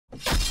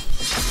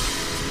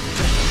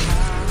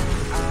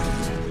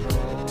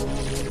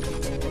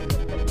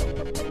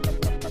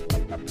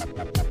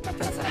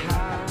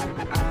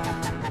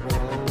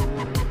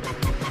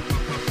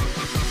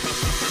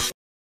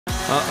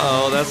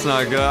that's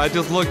not good. I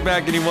just looked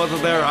back and he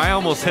wasn't there. I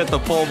almost hit the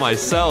pole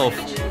myself.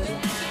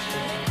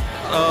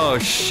 Oh, oh,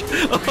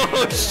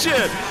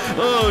 shit.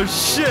 Oh,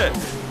 shit.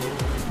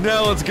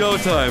 Now it's go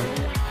time.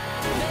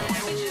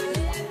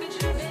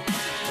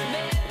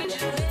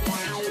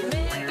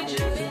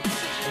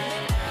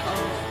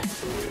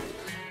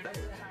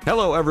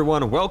 Hello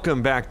everyone,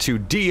 welcome back to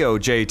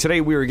DOJ. Today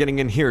we are getting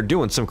in here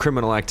doing some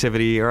criminal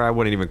activity, or I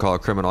wouldn't even call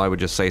it criminal, I would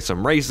just say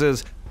some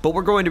races, but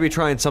we're going to be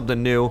trying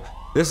something new.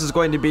 This is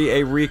going to be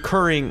a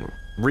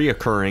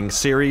reoccurring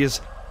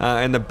series,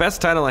 and the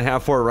best title I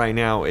have for it right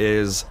now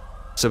is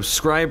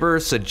Subscriber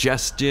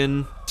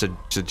Suggestion,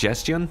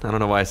 Suggestion? I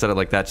don't know why I said it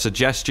like that,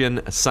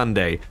 Suggestion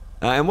Sunday.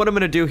 And what I'm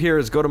going to do here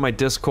is go to my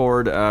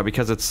Discord,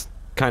 because it's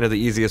kind of the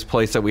easiest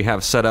place that we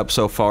have set up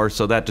so far,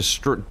 so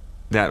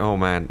oh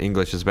man,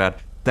 English is bad.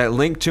 That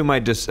link to my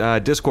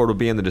Discord will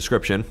be in the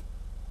description.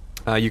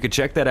 You could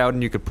check that out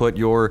and you could put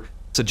your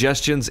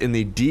suggestions in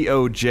the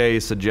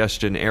DOJ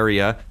suggestion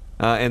area.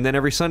 And then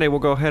every Sunday we'll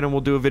go ahead and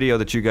we'll do a video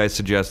that you guys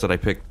suggest that I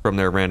picked from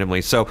there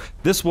randomly. So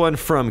this one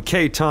from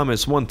K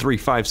Thomas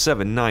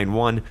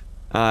 135791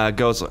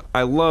 goes,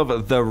 I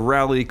love the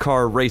rally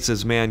car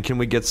races, man. Can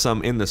we get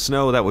some in the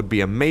snow? That would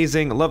be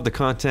amazing. Love the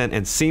content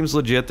and seems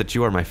legit that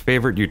you are my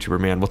favorite YouTuber,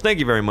 man. Well, thank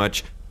you very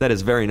much. That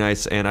is very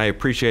nice, and I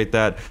appreciate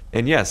that.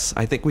 And yes,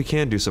 I think we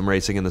can do some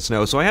racing in the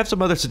snow. So I have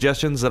some other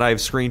suggestions that I've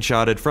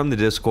screenshotted from the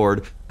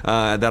Discord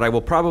that I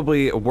will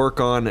probably work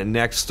on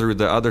next through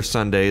the other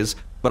Sundays.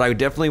 But I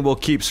definitely will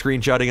keep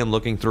screenshotting and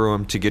looking through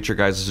them to get your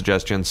guys'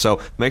 suggestions.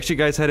 So make sure you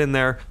guys head in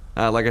there.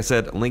 Like I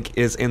said, link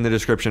is in the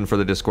description for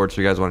the Discord,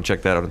 so you guys want to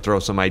check that out and throw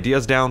some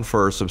ideas down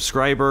for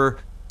Subscriber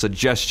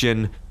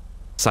Suggestion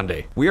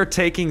Sunday. We are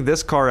taking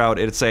this car out.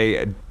 It's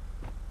a...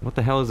 what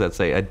the hell does that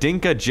say? A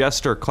Dinka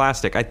Jester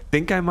Classic. I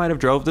think I might have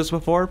drove this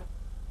before.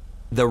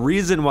 The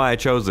reason why I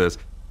chose this,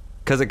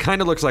 because it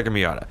kind of looks like a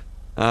Miata.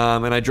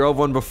 And I drove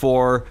one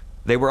before.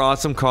 They were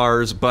awesome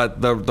cars,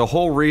 but the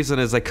whole reason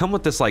is they come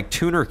with this like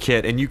tuner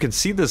kit, and you can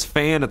see this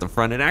fan at the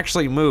front. It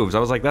actually moves. I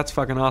was like, that's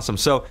fucking awesome.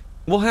 So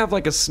we'll have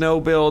like a snow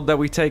build that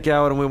we take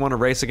out and we want to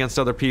race against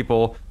other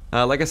people.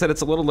 Like I said, it's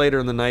a little later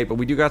in the night, but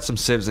we do got some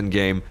civs in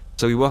game,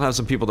 so we will have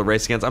some people to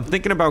race against. I'm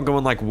thinking about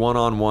going like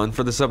one-on-one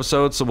for this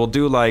episode, so we'll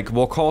do like,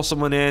 we'll call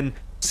someone in,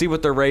 see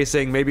what they're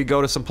racing, maybe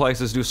go to some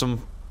places, do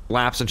some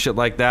laps and shit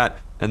like that,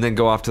 and then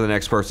go off to the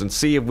next person,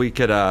 see if we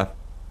could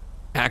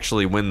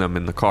actually win them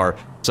in the car.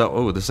 So,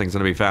 oh, this thing's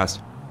gonna be fast.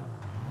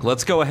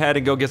 Let's go ahead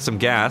and go get some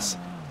gas,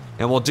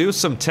 and we'll do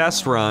some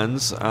test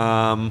runs.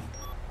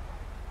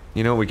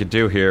 You know what we could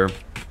do here?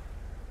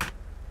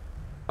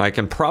 I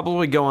can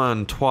probably go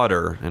on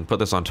Twitter and put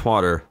this on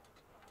Twitter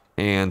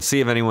and see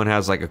if anyone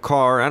has like a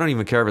car. I don't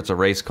even care if it's a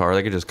race car.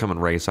 They could just come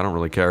and race. I don't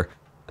really care.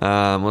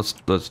 Let's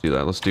do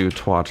that. Let's do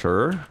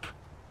Twitter.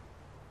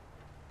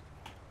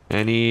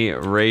 Any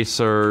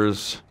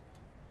racers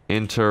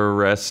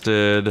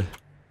interested?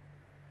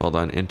 Hold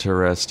on,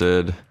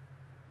 interested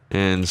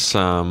in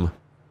some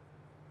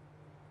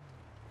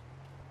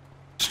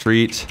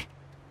street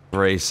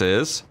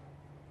races?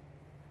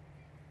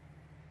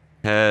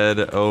 Head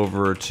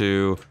over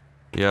to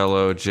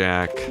Yellow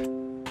Jack.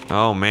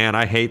 Oh man,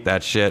 I hate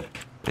that shit.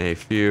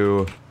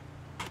 I'm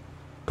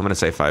gonna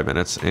say 5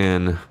 minutes.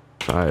 In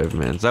 5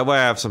 minutes. That way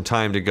I have some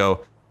time to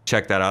go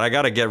check that out. I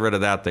gotta get rid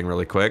of that thing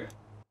really quick.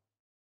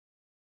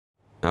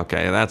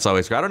 Okay, that's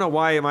always good. I don't know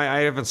why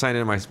I haven't signed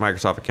into my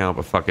Microsoft account,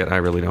 but fuck it, I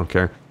really don't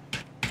care.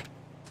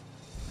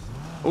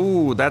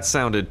 Ooh, that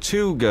sounded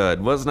too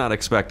good. Was not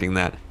expecting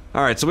that.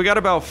 Alright, so we got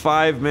about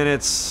 5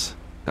 minutes.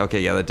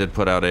 Okay, yeah, that did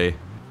put out a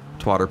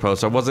Twitter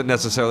post. I wasn't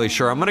necessarily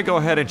sure. I'm gonna go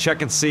ahead and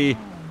check and see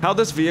how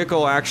this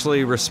vehicle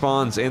actually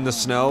responds in the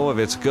snow, if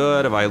it's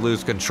good, if I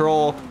lose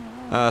control,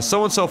 so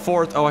on and so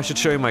forth. Oh, I should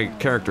show you my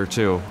character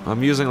too.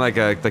 I'm using like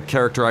the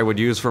character I would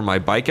use for my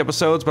bike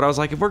episodes, but I was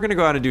like, if we're gonna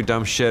go out and do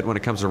dumb shit when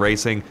it comes to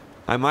racing,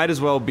 I might as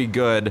well be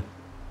good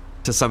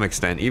to some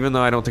extent, even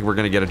though I don't think we're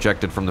gonna get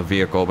ejected from the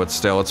vehicle, but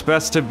still, it's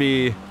best to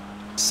be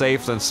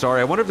safe than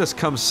sorry. I wonder if this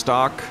comes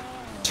stock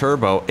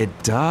turbo. It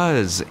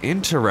does.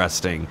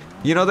 Interesting.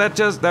 You know,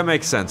 that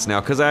makes sense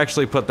now, because I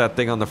actually put that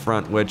thing on the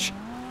front, which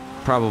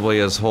probably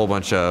is a whole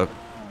bunch of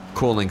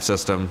cooling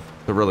system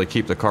to really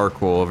keep the car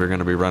cool if you're going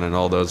to be running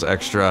all those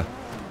extra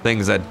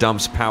things that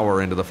dumps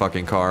power into the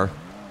fucking car.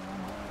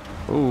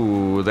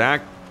 Ooh,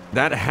 that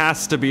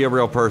has to be a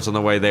real person the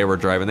way they were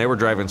driving. They were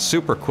driving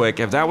super quick.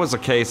 If that was the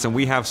case, and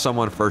we have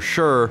someone for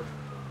sure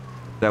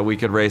that we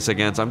could race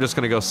against, I'm just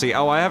going to go see.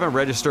 Oh, I haven't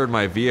registered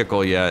my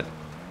vehicle yet.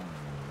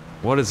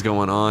 What is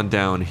going on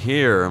down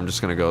here? I'm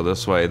just gonna go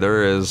this way.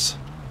 There is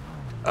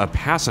a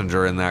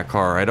passenger in that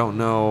car. I don't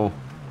know.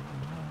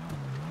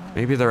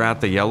 Maybe they're at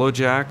the Yellow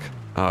Jack?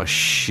 Oh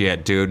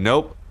shit, dude.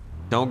 Nope.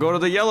 Don't go to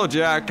the Yellow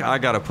Jack. I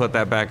gotta put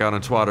that back out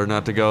on Twitter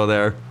not to go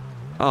there.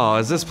 Oh,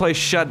 is this place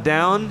shut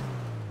down?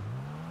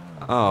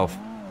 Oh,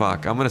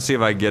 fuck. I'm gonna see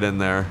if I can get in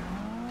there.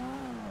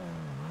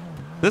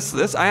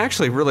 I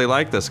actually really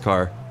like this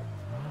car.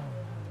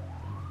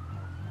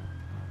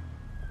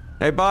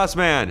 Hey, boss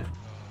man.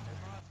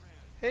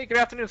 Hey, good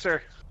afternoon,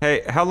 sir.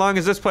 Hey, how long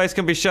is this place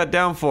gonna be shut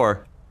down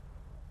for?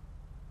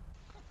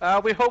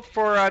 We hope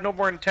for no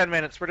more than 10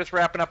 minutes. We're just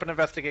wrapping up an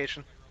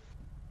investigation.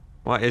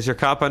 What, is your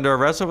cop under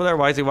arrest over there?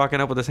 Why is he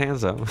walking up with his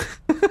hands up?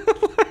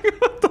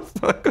 Like, what the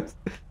fuck?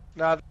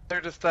 No,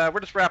 they're just we're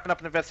just wrapping up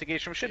an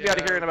investigation. We should be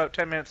out of here in about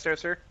 10 minutes there,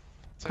 sir.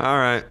 All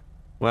right.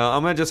 Well,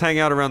 I'm gonna just hang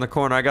out around the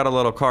corner. I got a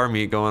little car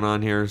meet going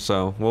on here,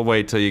 so we'll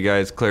wait till you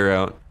guys clear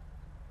out.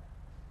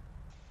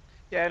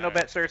 Yeah, no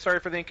bet, sir. Sorry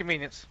for the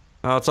inconvenience.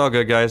 Oh, it's all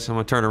good, guys. I'm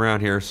gonna turn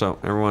around here, so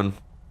everyone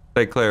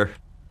stay clear.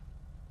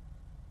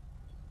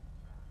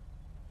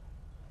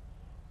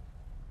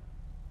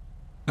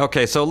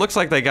 Okay, so it looks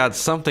like they got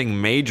something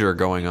major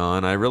going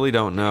on. I really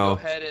don't know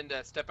Go ahead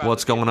and step out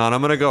what's going on.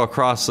 I'm gonna go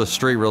across the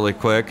street really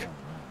quick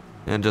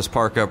and just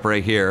park up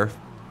right here.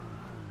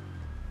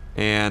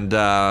 And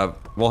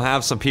we'll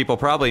have some people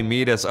probably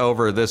meet us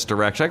over this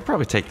direction. I could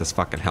probably take this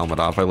fucking helmet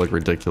off. I look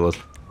ridiculous.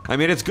 I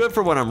mean, it's good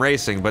for when I'm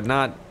racing, but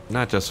not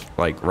just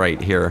like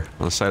right here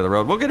on the side of the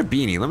road. We'll get a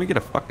beanie. Let me get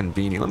a fucking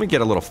beanie. Let me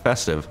get a little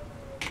festive.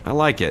 I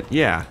like it.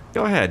 Yeah,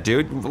 go ahead,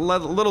 dude.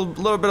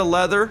 Little bit of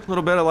leather, a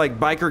little bit of like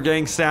biker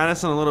gang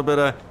status, and a little bit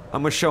of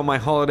I'm gonna show my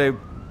holiday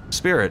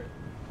spirit.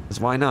 Cause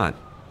why not?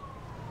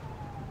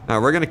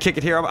 We're gonna kick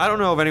it here. I don't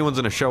know if anyone's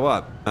gonna show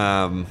up.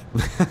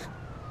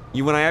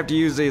 When I have to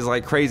use these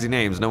like crazy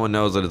names, no one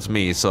knows that it's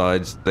me, so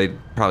they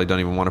probably don't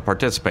even want to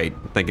participate,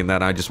 thinking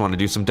that I just want to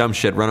do some dumb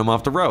shit, run them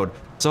off the road.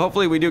 So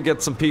hopefully we do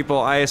get some people.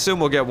 I assume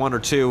we'll get one or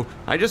two.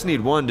 I just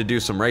need one to do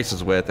some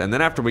races with, and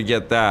then after we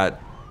get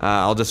that,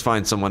 I'll just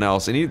find someone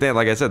else. And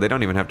like I said, they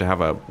don't even have to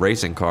have a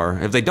racing car.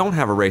 If they don't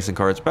have a racing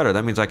car, it's better.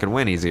 That means I can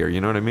win easier, you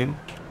know what I mean?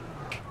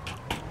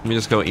 Let me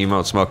just go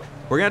emote smoke.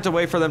 We're gonna have to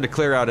wait for them to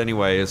clear out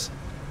anyways.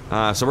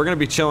 So we're gonna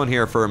be chilling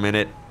here for a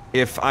minute.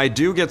 If I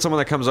do get someone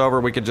that comes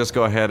over, we could just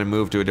go ahead and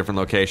move to a different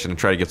location and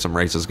try to get some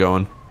races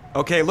going.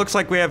 Okay, looks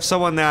like we have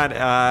someone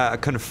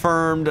that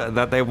confirmed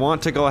that they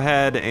want to go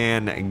ahead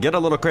and get a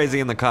little crazy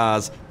in the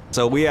cause.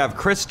 So we have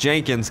Chris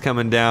Jenkins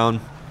coming down.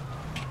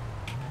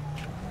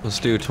 Let's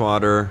do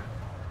Twatter.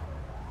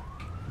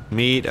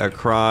 Meet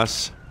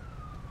across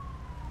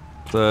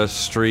the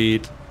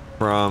street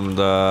from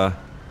the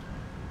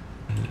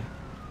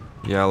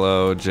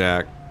Yellow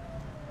Jack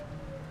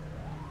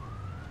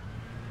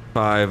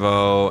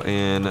 50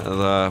 in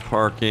the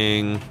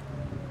parking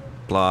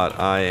lot.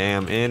 I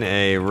am in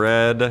a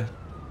red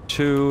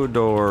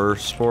two-door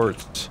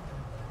sports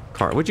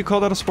car. Would you call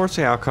that a sports?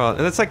 Yeah, I'll call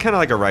it. It's like kind of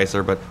like a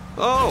racer, but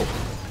oh,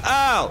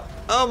 ow,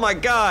 oh my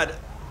God,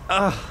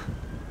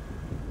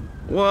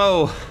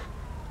 whoa,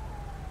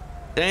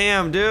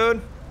 damn,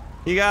 dude,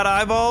 you got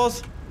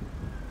eyeballs?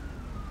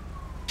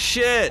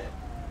 Shit.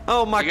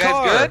 Oh, my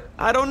car. Good?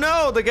 I don't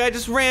know. The guy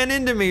just ran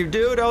into me,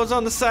 dude. I was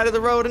on the side of the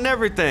road and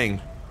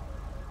everything.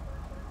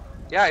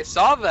 Yeah, I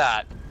saw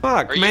that.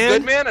 Fuck, Are you man.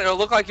 good, man? It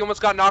looked like you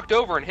almost got knocked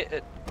over and hit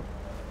it.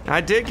 I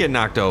did get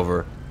knocked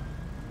over.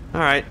 All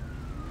right.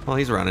 Well,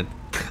 he's running.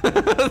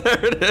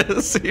 There it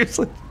is.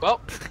 Seriously. Well.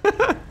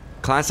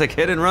 Classic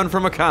hit and run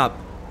from a cop.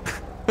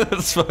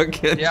 That's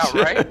fucking Yeah,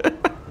 shit. right?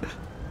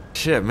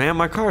 Shit, man.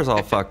 My car's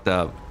all fucked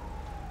up.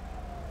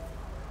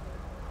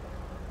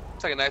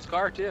 It's like a nice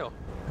car, too.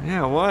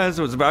 Yeah, it was.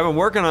 I've been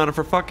working on it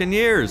for fucking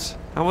years.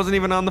 I wasn't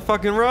even on the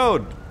fucking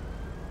road.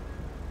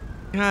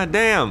 God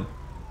damn.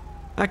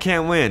 I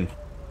can't win.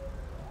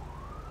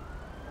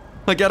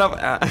 Like out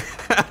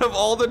of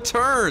all the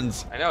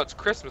turns. I know, it's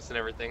Christmas and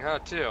everything, huh,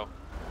 too?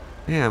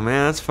 Yeah,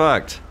 man, that's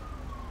fucked.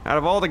 Out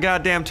of all the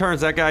goddamn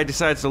turns, that guy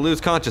decides to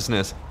lose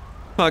consciousness.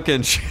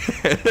 Fucking shit.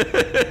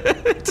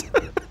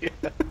 Yeah.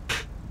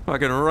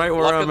 Fucking right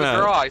where Luck I'm of the at.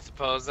 draw, I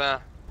suppose,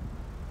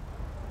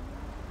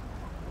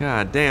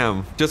 God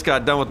damn. Just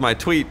got done with my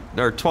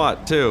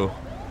twat, too.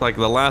 Like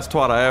the last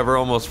twat I ever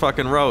almost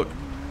fucking wrote.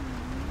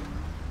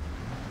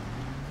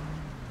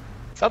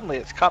 Suddenly,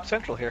 it's Cop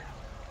Central here.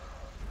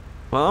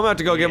 Well, I'm about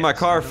to go get my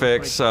car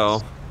fixed,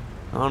 so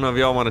I don't know if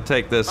y'all want to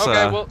take this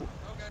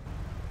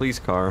police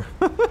car.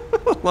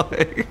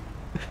 Like,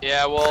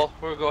 yeah, well,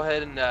 we'll go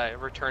ahead and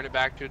return it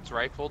back to its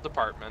rightful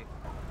department.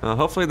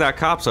 hopefully that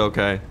cop's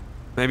okay.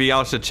 Maybe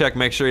y'all should check,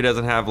 make sure he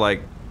doesn't have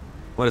like,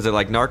 what is it,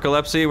 like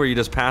narcolepsy, where you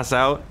just pass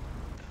out?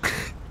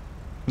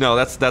 No,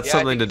 that's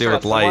something to do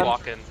with light.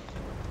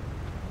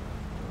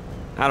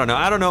 I don't know.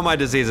 I don't know my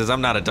diseases.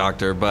 I'm not a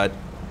doctor, but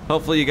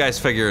hopefully you guys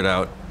figure it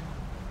out.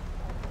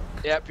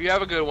 Yep, you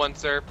have a good one,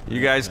 sir.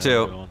 You guys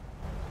too.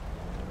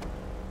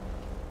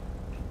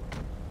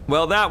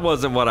 Well, that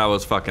wasn't what I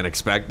was fucking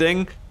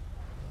expecting.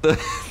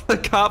 The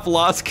cop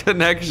lost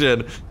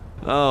connection.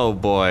 Oh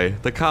boy,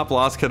 the cop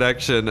lost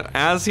connection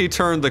as he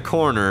turned the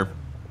corner.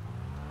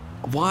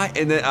 Why?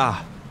 And then,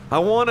 I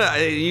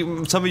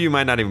wanna, some of you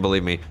might not even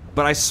believe me,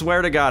 but I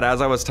swear to God,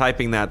 as I was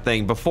typing that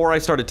thing, before I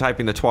started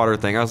typing the twatter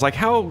thing, I was like,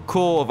 how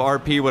cool of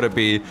RP would it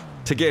be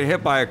to get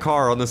hit by a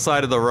car on the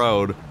side of the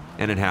road?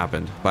 And it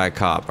happened by a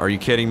cop. Are you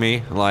kidding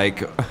me?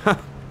 Like,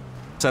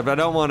 except I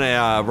don't want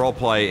a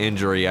roleplay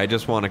injury. I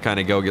just want to kind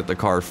of go get the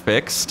car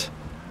fixed.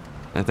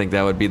 I think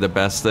that would be the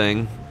best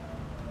thing.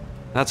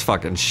 That's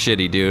fucking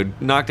shitty,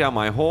 dude. Knocked out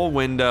my whole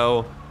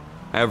window,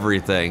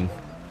 everything.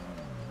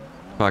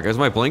 Fuck, is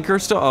my blinker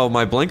still? Oh,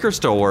 my blinker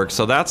still works,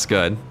 so that's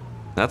good.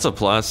 That's a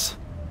plus.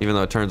 even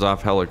though it turns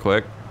off hella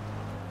quick.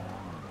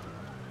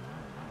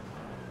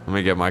 Let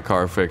me get my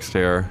car fixed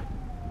here.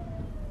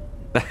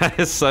 That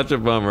is such a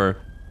bummer.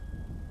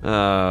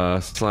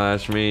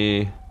 Slash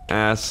me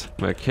ass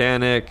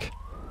mechanic.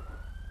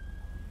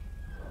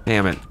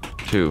 Damn it.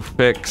 To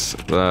fix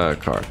the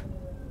car.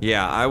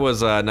 Yeah, I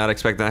was not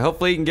expecting that.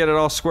 Hopefully you can get it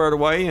all squared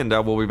away and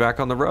we'll be back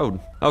on the road.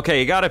 Okay,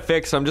 you got it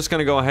fixed. I'm just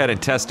gonna go ahead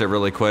and test it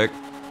really quick.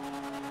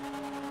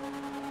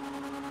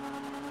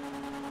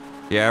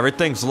 Yeah,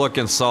 everything's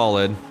looking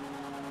solid.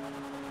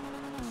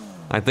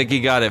 I think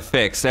he got it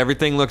fixed.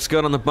 Everything looks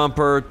good on the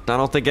bumper. I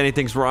don't think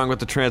anything's wrong with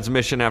the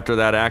transmission after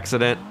that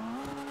accident.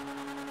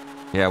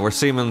 Yeah, we're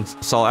seeming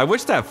solid. I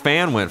wish that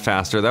fan went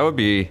faster. That would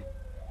be...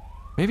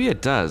 Maybe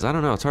it does. I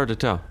don't know. It's hard to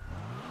tell.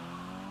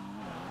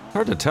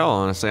 Hard to tell,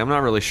 honestly. I'm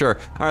not really sure.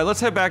 All right, let's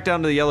head back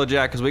down to the Yellow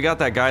Jack because we got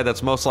that guy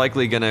that's most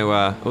likely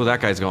gonna... Oh,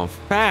 that guy's going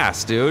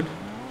fast, dude.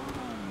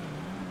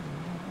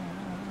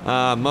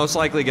 Most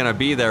likely gonna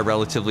be there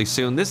relatively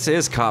soon. This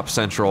is Cop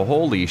Central.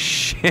 Holy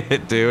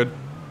shit, dude.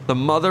 The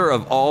mother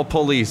of all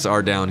police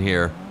are down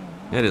here.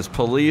 It is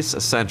Police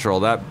Central.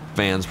 That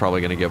van's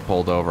probably gonna get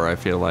pulled over, I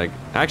feel like.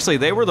 Actually,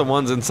 they were the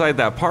ones inside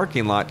that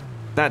parking lot.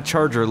 That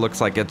Charger looks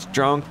like it's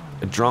drunk.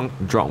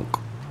 Let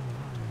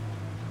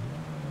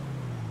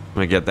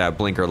me get that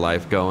blinker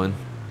life going.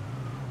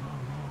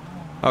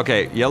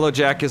 Okay, Yellow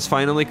Jack is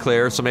finally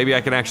clear, so maybe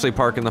I can actually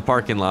park in the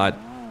parking lot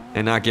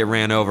and not get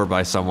ran over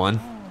by someone.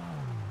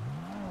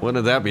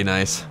 Wouldn't that be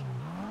nice?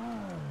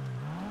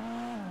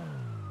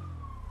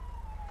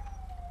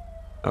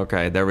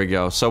 Okay, there we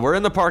go. So we're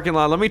in the parking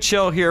lot. Let me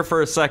chill here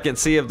for a second,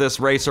 see if this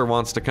racer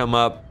wants to come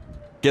up,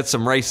 get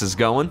some races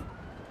going,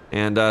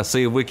 and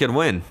see if we can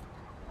win.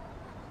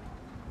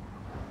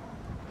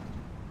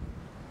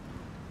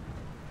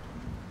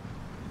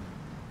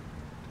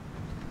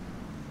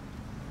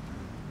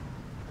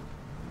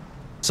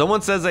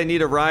 Someone says they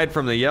need a ride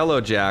from the Yellow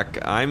Jack.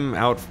 I'm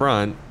out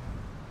front.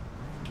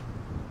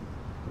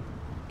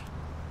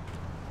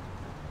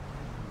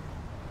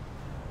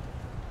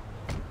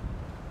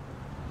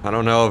 I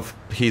don't know if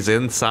he's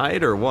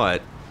inside or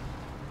what.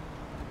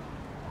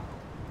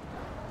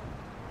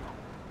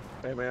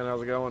 Hey man,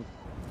 how's it going?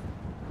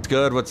 It's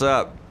good, what's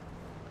up?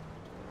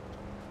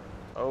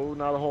 Oh,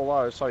 not a whole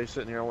lot. I saw you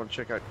sitting here. I want to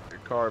check out your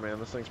car, man.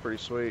 This thing's pretty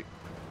sweet.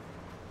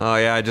 Oh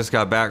yeah, I just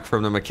got back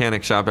from the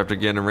mechanic shop after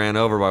getting ran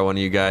over by one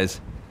of you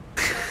guys.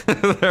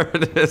 There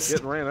it is.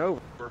 Getting ran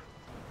over?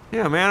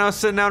 Yeah, man, I was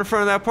sitting out in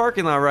front of that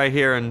parking lot right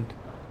here, and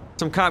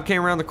some cop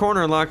came around the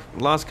corner and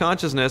lost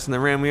consciousness and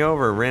then ran me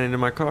over, ran into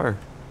my car.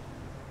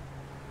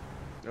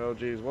 Oh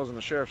geez, wasn't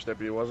a sheriff's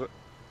deputy, was it?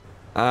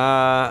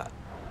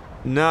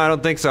 No, I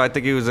don't think so. I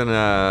think he was in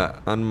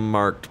a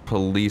unmarked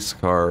police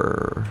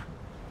car.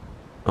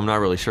 I'm not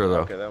really sure though.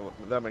 Okay,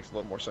 that makes a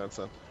little more sense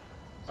then.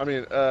 I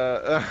mean,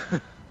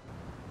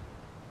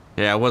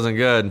 Yeah, it wasn't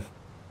good.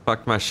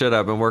 Fucked my shit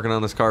up. Been working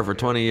on this car for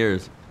 20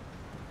 years.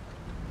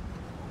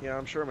 yeah,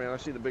 I'm sure, man. I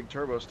see the big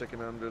turbo sticking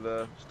right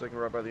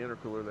by the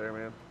intercooler there,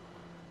 man.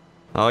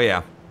 Oh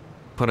yeah,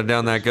 put it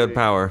down that good Sweet.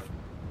 power.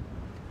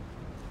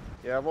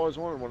 Yeah, I've always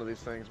wanted one of these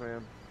things,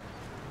 man.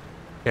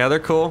 Yeah, they're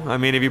cool. I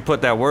mean, if you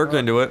put that work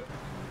into it.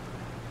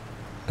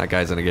 That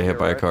guy's gonna get hit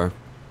by a right. car.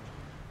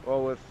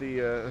 Well, with the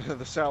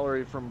the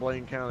salary from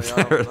Blaine County,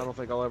 I don't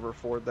think I'll ever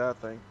afford that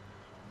thing.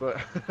 But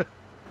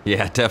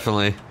Yeah,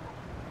 definitely.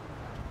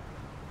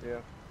 yeah.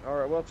 All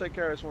right. Well, take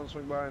care. I just want to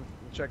swing by and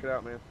check it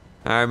out, man.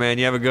 All right, man.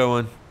 You have a good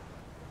one.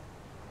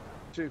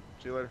 See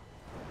you later.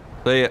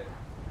 See ya.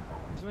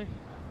 It's me.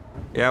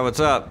 Yeah, what's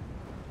up?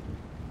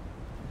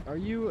 Are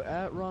you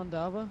at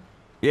Rondava?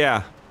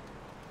 Yeah.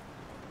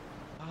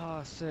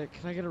 Ah, sick.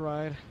 Can I get a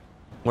ride?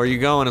 Where you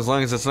going? As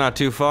long as it's not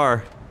too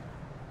far.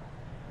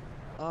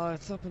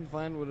 It's up in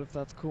Vinewood if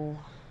that's cool.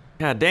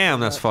 God damn,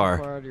 that's Not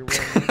too far. out of your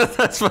way.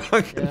 That's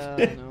fucking. Yeah,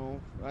 I know.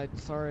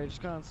 Sorry, I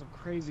just got on some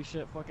crazy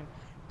shit. Fucking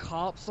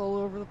cops all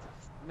over the.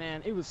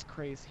 Man, it was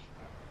crazy.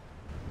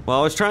 Well,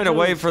 I was trying to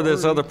Really wait for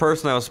this sorry. other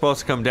person that was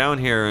supposed to come down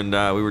here, and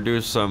we were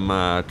doing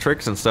some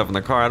tricks and stuff in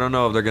the car. I don't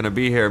know if they're gonna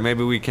be here.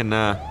 Maybe we can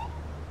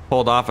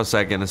hold off a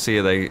second and see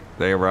if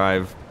they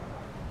arrive.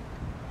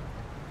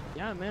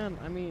 Yeah, man.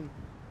 I mean,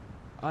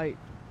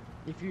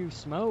 if you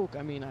smoke,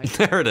 I mean, I.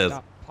 There it is.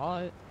 Got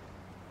pot.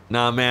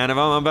 Nah, man. If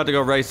I'm about to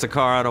go race the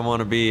car, I don't want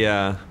to be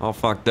all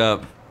fucked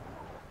up.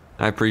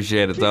 I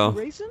appreciate it Shit, though. you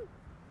racing?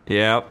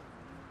 Yep.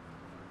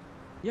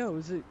 Yo,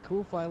 is it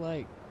cool if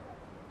I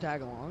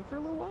tag along for a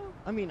little while?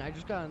 I mean, I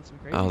just got on some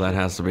crazy. Oh, that shit.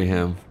 has to be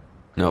him.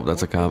 Nope,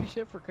 that's a More cop. crazy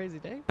shit for a crazy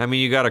day. I mean,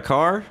 you got a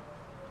car?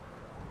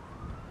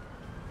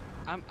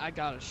 I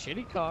got a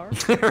shitty car.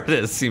 There it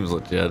is. Seems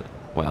legit.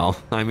 Well,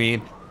 I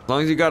mean, as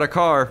long as you got a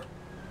car,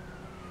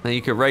 then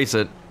you could race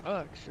it.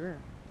 Fuck, sure.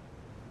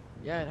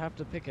 Yeah, I'd have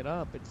to pick it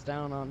up. It's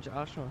down on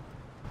Joshua.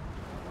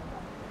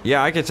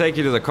 Yeah, I could take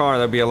you to the car.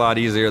 That'd be a lot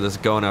easier than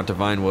going out to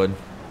Vinewood.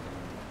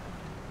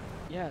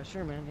 Yeah,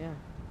 sure, man. Yeah.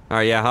 All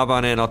right, yeah, hop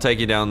on in. I'll take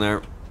you down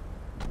there.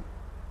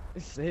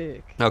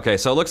 Sick. Okay,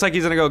 so it looks like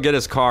he's gonna go get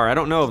his car. I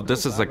don't know if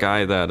this is the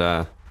guy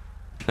that,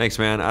 thanks,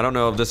 man. I don't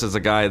know if this is the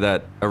guy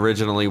that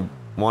originally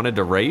wanted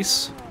to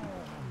race.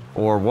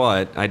 or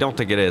what. I don't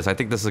think it is. I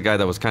think this is a guy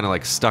that was kind of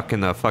like stuck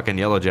in the fucking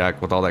Yellow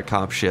Jack with all that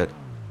cop shit.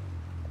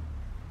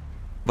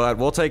 But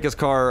we'll take his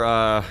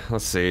car,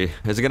 let's see.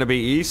 Is it gonna be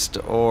east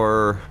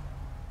or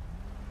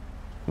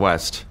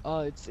west?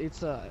 It's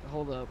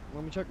hold up.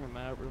 Let me check my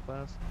map real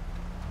fast.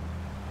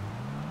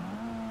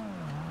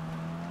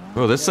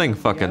 Oh, this thing The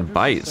fucking address is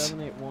bites.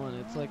 781.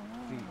 It's like,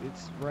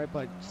 it's right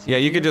by. Yeah,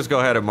 you could CVS. just go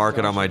ahead and mark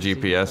it on my CVS.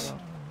 GPS.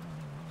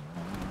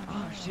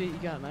 Oh shit, you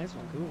got a nice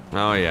one. Cool.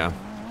 Oh, yeah.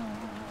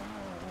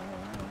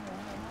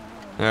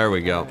 There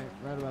we go.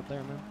 Right about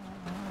there, man.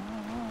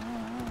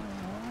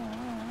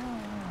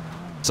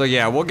 So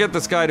yeah, we'll get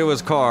this guy to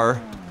his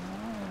car.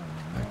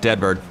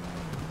 Deadbird.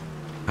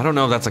 I don't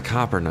know if that's a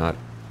cop or not.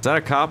 Is that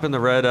a cop in the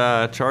red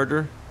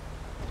Charger?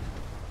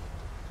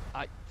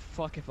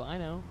 Fuck if I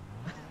know.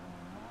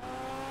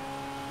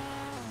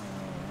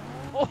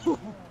 Oh!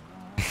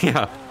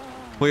 Yeah.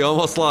 We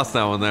almost lost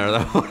that one there.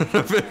 That would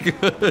have been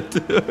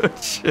good.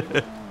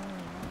 Shit.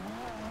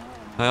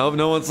 I hope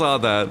no one saw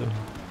that. What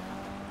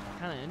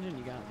kind of engine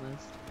you got in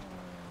this?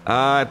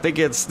 I think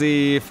it's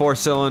the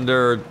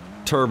 4-cylinder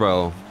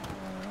turbo.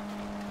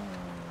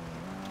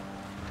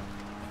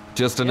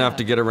 Just enough Yeah.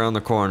 to get around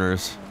the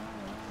corners.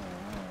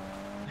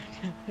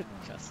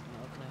 Just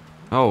enough, man.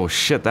 Oh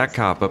shit, that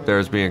cop up there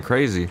is being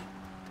crazy.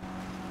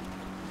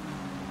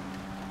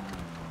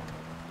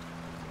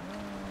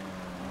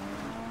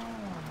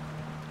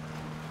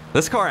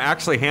 This car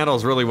actually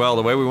handles really well.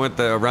 The way we went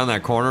around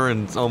that corner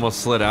and almost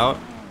slid out,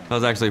 that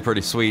was actually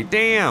pretty sweet.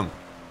 Damn!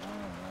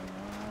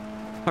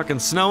 Fucking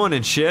snowing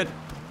and shit.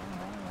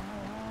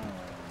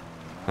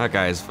 That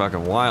guy is fucking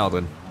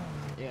wildin'.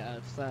 Yeah,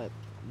 it's that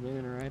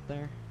moon right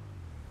there.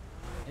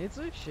 It's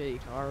a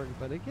shitty car,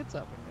 but it gets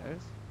up and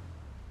goes.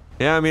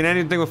 Yeah, I mean,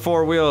 anything with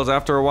 4 wheels,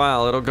 after a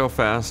while, it'll go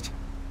fast.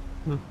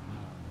 Alright,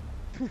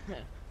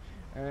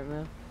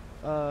 man.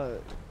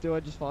 Do I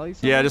just follow you?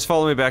 Yeah, just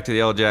follow me back to the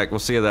Yellow Jack. We'll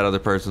see if that other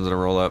person's gonna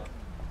roll up.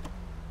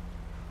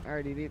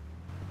 Alrighty, dude.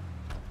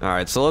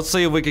 Alright, so let's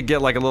see if we could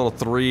get like a little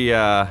three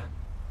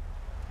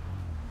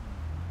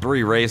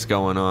race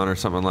going on or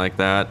something like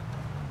that.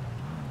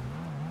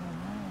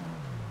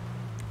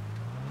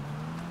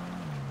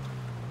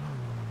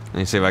 Let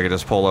me see if I can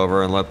just pull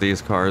over and let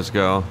these cars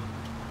go.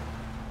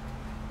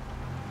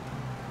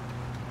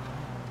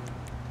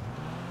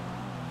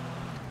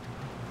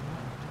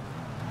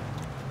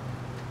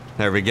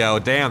 There we go.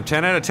 Damn,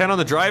 10 out of 10 on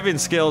the driving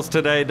skills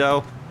today,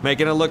 though.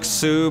 Making it look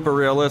super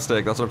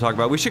realistic. That's what I'm talking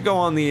about. We should go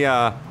on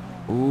the,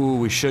 ooh,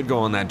 we should go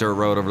on that dirt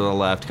road over to the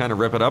left. Kind of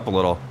rip it up a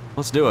little.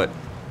 Let's do it.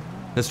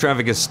 This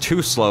traffic is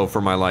too slow for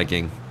my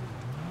liking.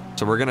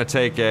 So we're gonna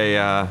take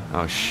a,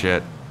 oh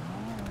shit.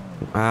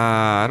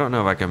 I don't know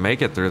if I can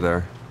make it through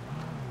there.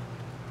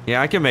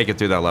 Yeah, I can make it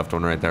through that left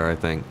one right there, I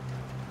think.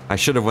 I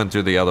should have went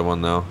through the other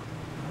one, though.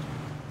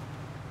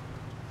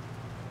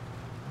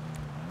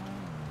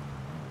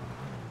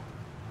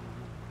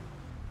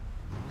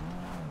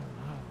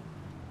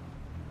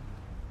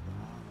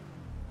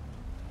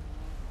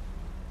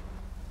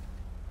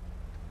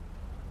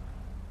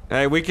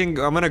 Hey, we can,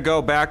 I'm gonna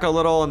go back a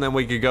little and then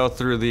we could go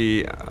through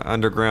the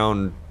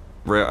underground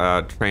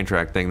train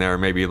track thing there.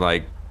 Maybe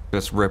like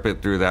just rip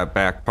it through that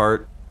back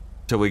part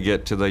till we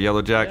get to the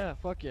Yellow Jack. Yeah,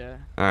 fuck yeah.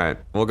 Alright,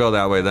 we'll go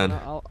that way then.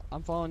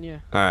 I'm following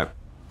you. Alright.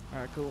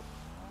 Alright, cool.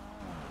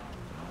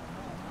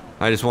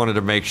 I just wanted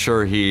to make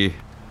sure he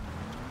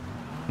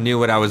knew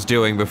what I was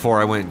doing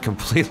before I went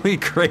completely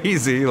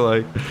crazy.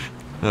 Like,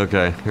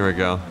 okay, here we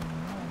go.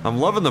 I'm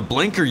loving the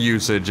blinker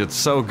usage. It's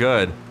so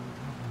good.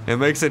 It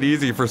makes it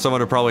easy for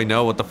someone to probably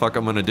know what the fuck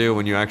I'm gonna do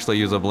when you actually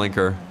use a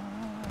blinker.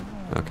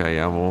 Okay,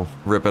 yeah, we'll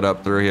rip it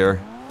up through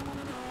here.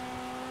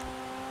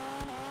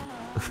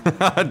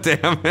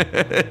 Damn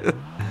it.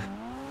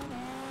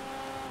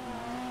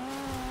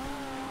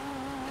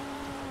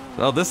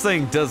 Oh, this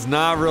thing does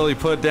not really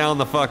put down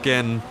the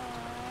fucking...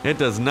 It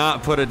does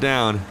not put it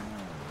down.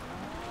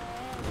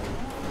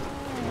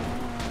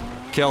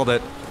 Killed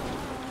it.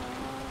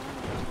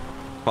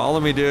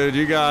 Follow me, dude.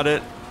 You got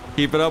it.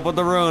 Keep it up with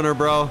the ruiner,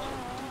 bro.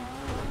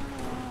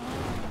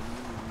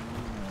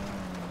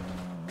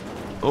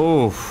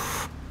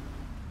 Oof.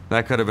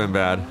 That could have been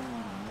bad.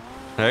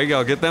 There you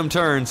go. Get them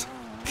turns.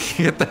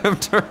 Get them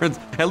turns.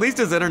 At least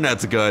his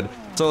internet's good.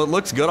 So it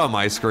looks good on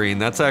my screen.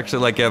 That's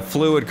actually like a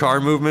fluid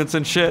car movements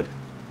and shit.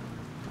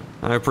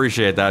 I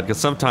appreciate that because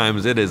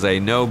sometimes it is a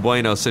no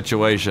bueno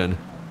situation.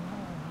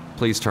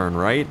 Please turn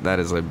right. That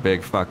is a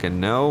big fucking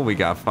no. We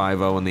got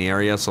 5-0 in the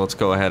area, so let's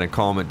go ahead and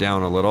calm it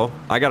down a little.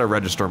 I gotta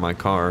register my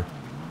car.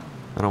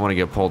 I don't want to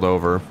get pulled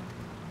over.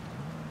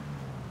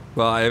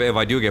 Well, if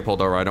I do get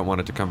pulled over, I don't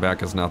want it to come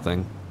back as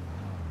nothing.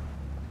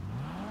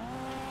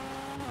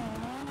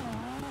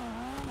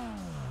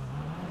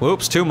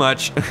 Whoops, too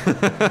much.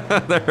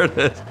 There it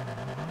is.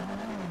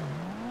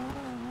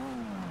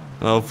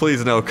 Oh,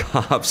 please no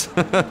cops.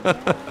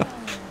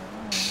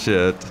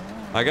 Shit.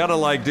 I gotta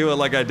like do it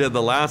like I did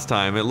the last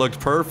time. It looked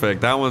perfect.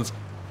 That one's,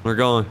 we're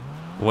going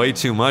way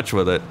too much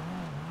with it.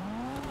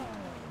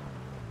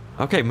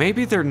 Okay,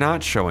 maybe they're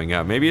not showing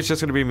up. Maybe it's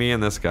just gonna be me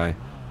and this guy.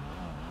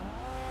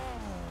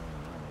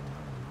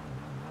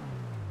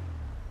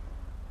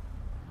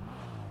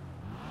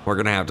 We're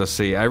gonna have to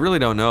see. I really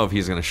don't know if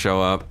he's gonna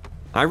show up.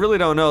 I really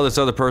don't know this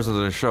other person's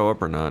gonna show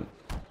up or not.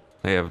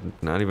 They have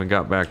not even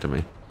got back to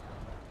me.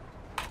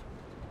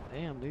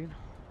 Damn, dude.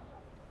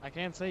 I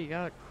can't say you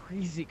got a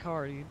crazy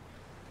car, dude.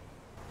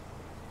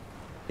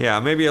 Yeah,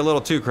 maybe a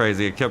little too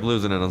crazy. It kept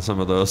losing it on some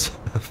of those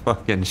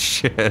fucking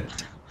shit.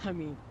 I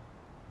mean,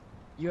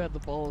 you had the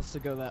balls to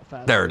go that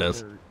fast. There it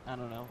is. I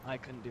don't know. I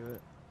couldn't do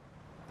it.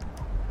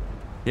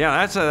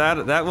 Yeah,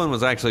 that one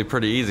was actually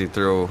pretty easy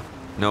through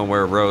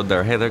nowhere road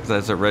there. Hey, look,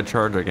 that's a red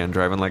Charger again,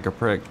 driving like a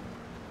prick.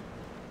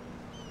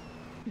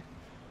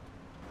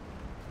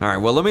 All right,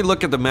 well, let me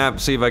look at the map,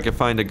 see if I can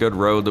find a good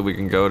road that we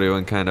can go to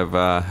and kind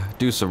of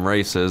do some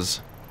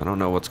races. I don't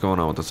know what's going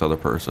on with this other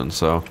person,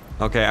 so.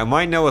 Okay, I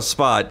might know a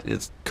spot.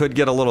 It could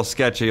get a little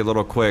sketchy, a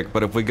little quick,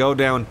 but if we go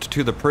down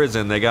to the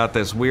prison, they got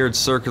this weird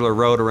circular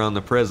road around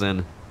the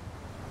prison.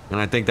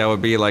 And I think that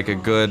would be like a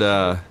good,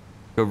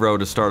 good road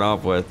to start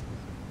off with.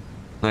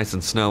 Nice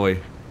and snowy.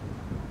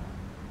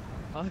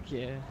 Fuck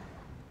yeah.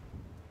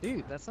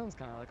 Dude, that sounds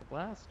kind of like a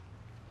blast.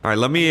 All right,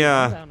 let me,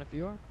 Down if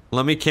you are.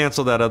 let me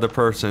cancel that other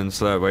person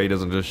so that way he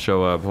doesn't just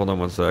show up. Hold on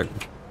one sec.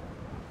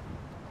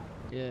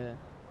 Yeah.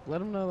 Let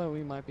him know that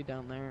we might be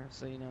down there,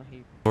 so you know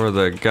he. For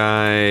the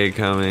guy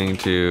coming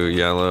to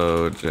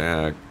Yellow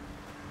Jack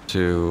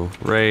to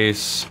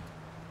race.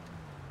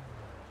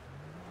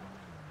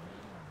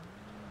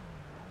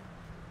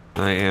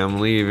 I am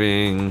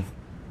leaving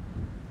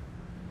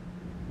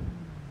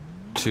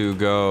to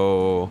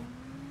go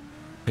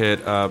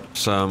hit up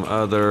some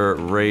other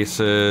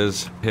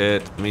races.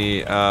 Hit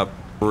me up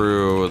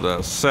through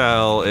the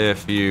cell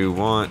if you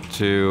want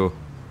to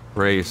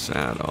race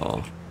at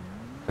all.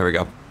 There we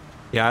go.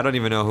 Yeah, I don't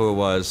even know who it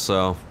was,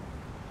 so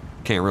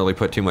can't really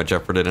put too much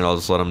effort in it. I'll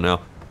just let them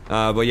know.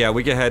 But yeah,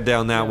 we can head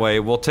down that way.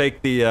 We'll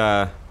take the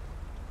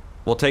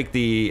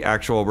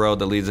actual road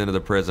that leads into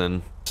the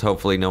prison. So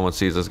hopefully no one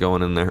sees us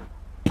going in there.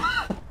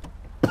 Alright,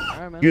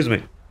 man. Excuse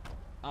me.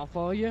 I'll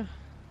follow you.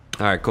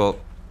 Alright, cool.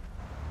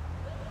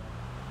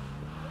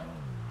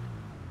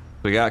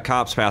 We got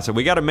cops passing.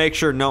 We gotta make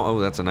sure no... Oh,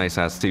 that's a nice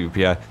ass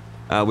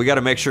TVPI. We gotta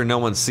make sure no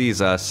one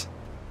sees us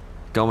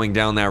going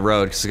down that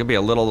road, because it's gonna be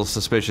a little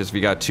suspicious if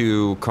you got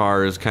two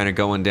cars kind of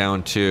going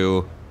down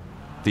to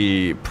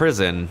the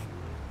prison.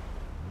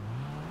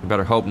 You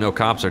better hope no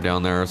cops are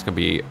down there. It's gonna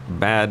be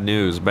bad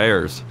news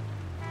bears.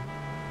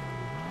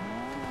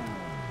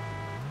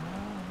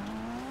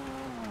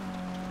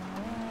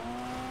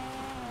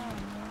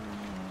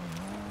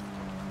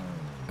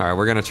 All right,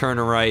 we're gonna turn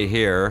right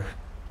here.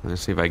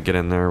 Let's see if I can get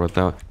in there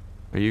without...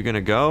 Are you gonna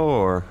go,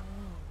 or...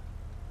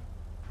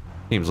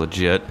 Seems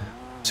legit.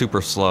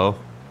 Super slow.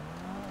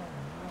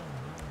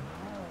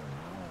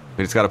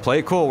 We just gotta play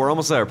it cool. We're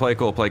almost there. Play it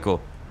cool, play it cool.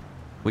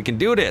 We can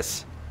do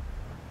this.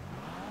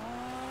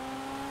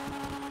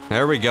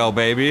 There we go,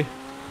 baby.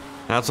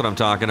 That's what I'm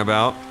talking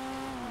about.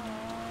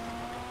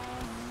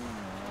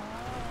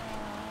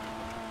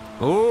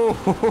 Ooh,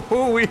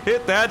 we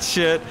hit that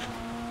shit.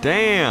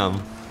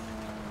 Damn.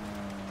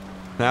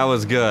 That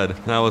was good.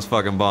 That was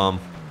fucking bomb.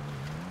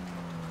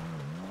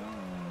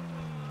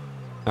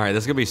 Alright,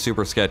 this is gonna be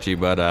super sketchy,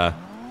 but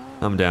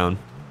I'm down.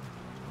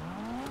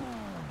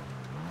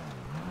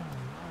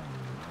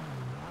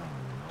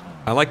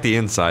 I like the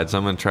inside, so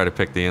I'm gonna try to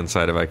pick the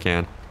inside if I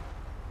can.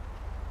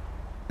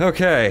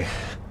 Okay.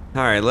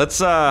 Alright,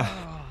 let's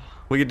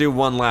we could do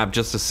one lap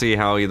just to see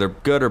how either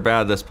good or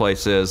bad this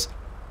place is.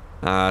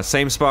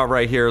 Same spot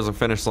right here as a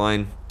finish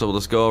line, so we'll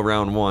just go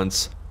around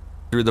once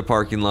through the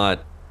parking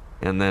lot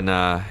and then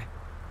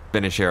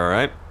finish here,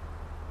 alright?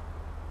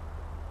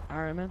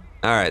 Alright, man.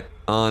 Alright,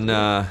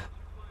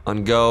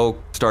 on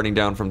go, starting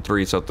down from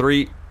 3. So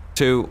 3,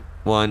 2,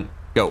 1,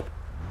 go.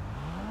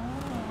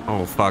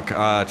 Oh fuck,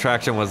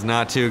 traction was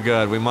not too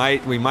good. We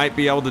might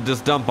be able to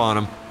just dump on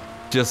him.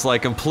 Just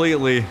like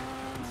completely.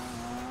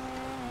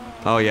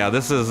 Oh yeah,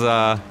 this is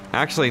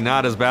actually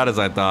not as bad as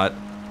I thought.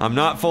 I'm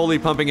not fully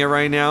pumping it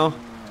right now.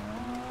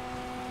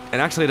 It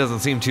actually doesn't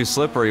seem too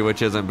slippery,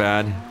 which isn't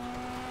bad.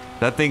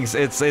 That thing's,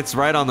 it's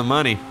right on the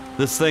money.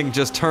 This thing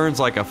just turns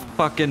like a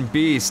fucking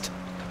beast.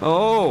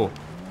 Oh!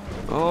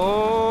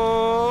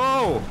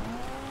 Oh!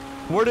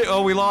 Where'd it,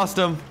 oh, we lost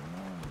him.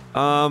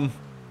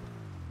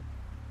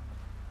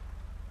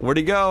 Where'd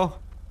he go?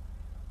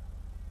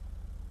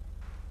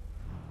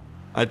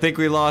 I think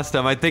we lost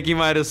him. I think he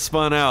might have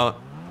spun out.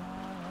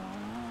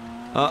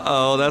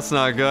 Uh-oh, that's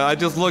not good. I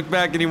just looked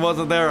back and he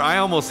wasn't there. I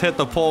almost hit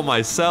the pole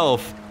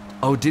myself.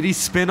 Oh, did he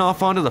spin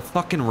off onto the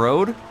fucking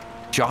road?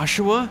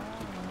 Joshua?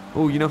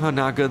 Oh, you know how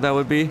not good that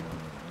would be?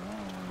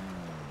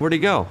 Where'd he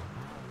go?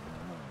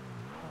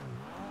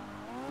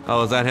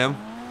 Oh, is that him?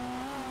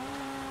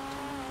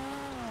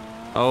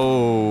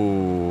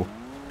 Oh.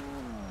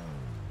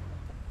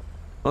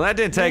 Well, that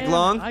didn't take Man,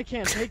 long. I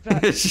can't take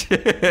that.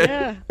 Shit.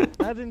 Yeah,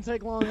 that didn't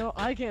take long at all.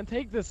 I can't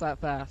take this that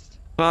fast.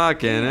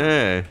 Fucking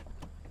A.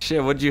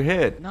 Shit, what'd you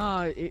hit?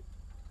 Nah, it.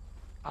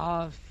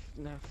 No,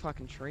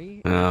 fucking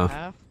tree. Oh.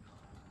 Half.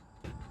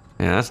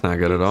 Yeah, that's not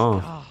good at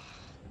all. Ah,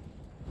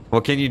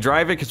 Well, can you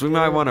drive it? Because we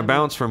might want to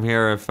bounce from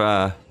here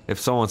if If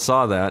someone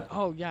saw that,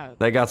 Oh yeah.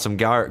 they got some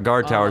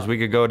guard towers. We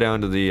could go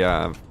down to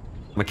the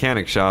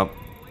mechanic shop.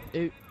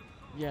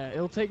 Yeah,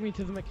 it'll take me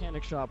to the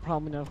mechanic shop.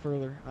 Probably no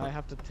further. I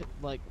have to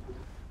like,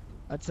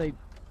 I'd say,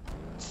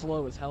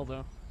 slow as hell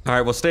though. All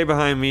right, well, stay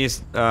behind me.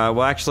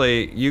 Well,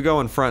 actually, you go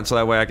in front so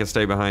that way I can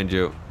stay behind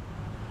you.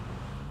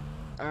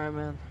 All right,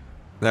 man.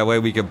 That way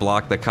we could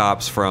block the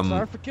cops from...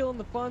 Sorry for killing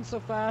the fun so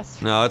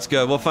fast. No, it's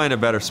good. We'll find a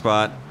better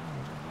spot.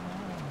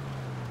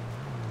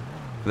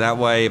 That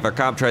way, if a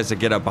cop tries to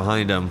get up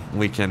behind him,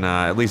 we can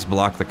at least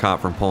block the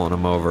cop from pulling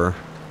him over.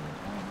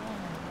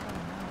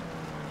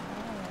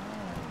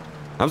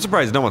 I'm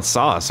surprised no one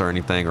saw us or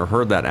anything, or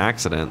heard that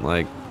accident,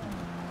 like...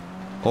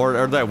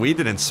 Or that we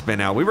didn't spin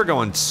out. We were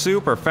going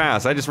super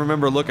fast. I just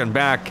remember looking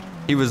back.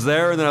 He was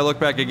there, and then I looked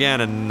back again,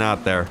 and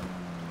not there.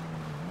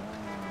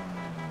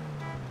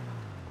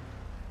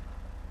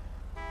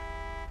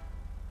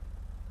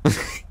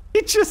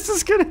 He just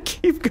is gonna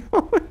keep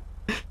going.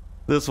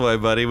 This way,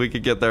 buddy. We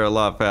could get there a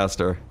lot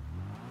faster.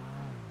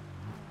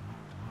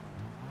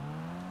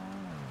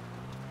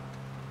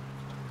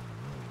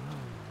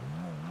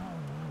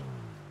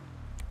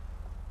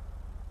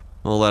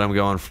 We'll let him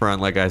go in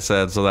front, like I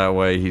said, so that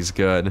way he's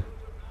good.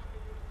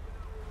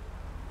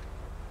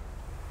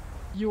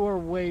 You are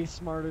way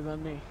smarter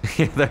than me.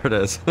 Yeah, there it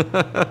is.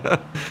 I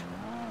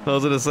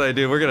was gonna say,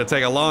 dude, we're gonna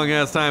take a long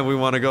ass time. We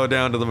want to go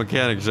down to the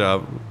mechanic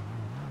shop.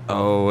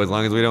 Oh, as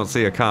long as we don't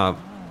see a cop.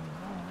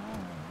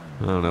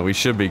 I don't know. We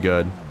should be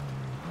good.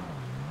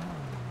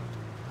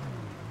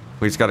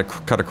 We just gotta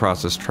cut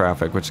across this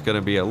traffic, which is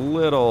gonna be a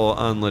little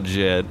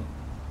unlegit.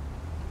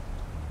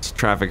 This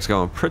traffic's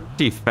going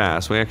pretty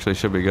fast. We actually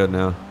should be good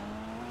now.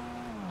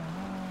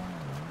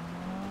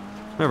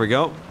 There we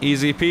go.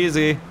 Easy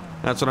peasy.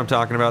 That's what I'm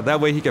talking about.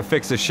 That way he could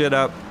fix his shit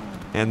up.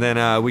 And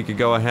then we could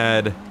go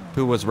ahead.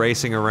 Who was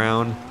racing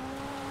around?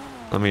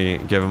 Let me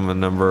give him a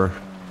number.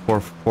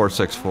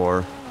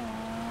 464.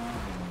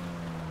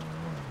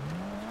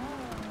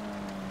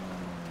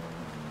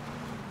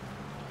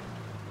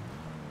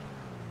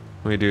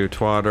 We do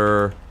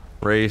Twatter.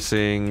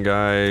 Racing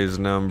guy's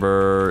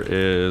number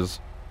is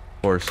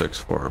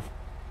 464.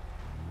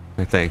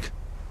 I think.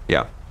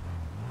 Yeah.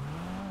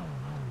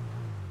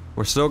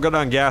 We're still good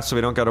on gas, so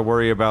we don't got to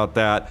worry about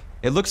that.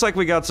 It looks like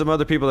we got some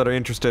other people that are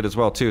interested as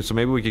well, too, so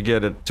maybe we could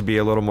get it to be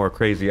a little more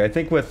crazy. I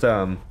think with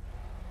a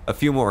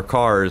few more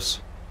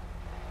cars,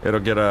 it'll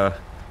get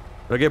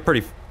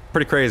pretty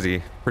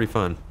crazy, pretty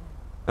fun.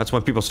 That's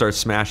when people start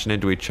smashing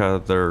into each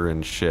other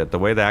and shit. The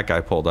way that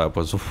guy pulled up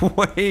was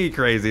way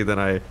crazy than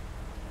I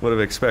would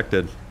have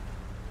expected.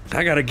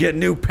 I gotta get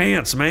new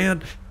pants,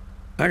 man.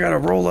 I gotta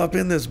roll up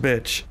in this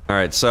bitch.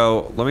 Alright,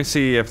 so let me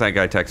see if that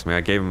guy texts me.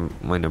 I gave him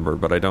my number,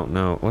 but I don't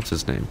know. What's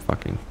his name?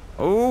 Fucking.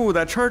 Oh,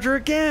 that Charger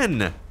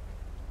again!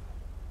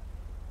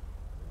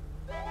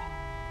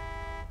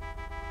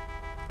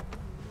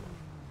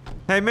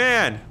 Hey,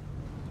 man!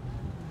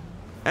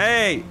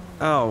 Hey!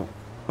 Oh,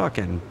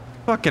 fucking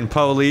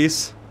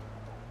police.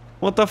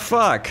 What the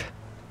fuck?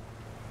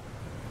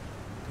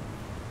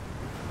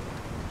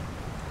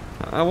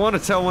 I want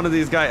to tell one of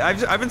these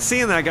guys. I've been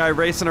seeing that guy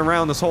racing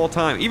around this whole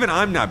time. Even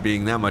I'm not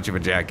being that much of a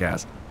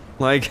jackass.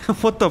 Like,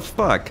 what the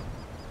fuck?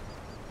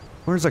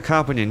 Where's a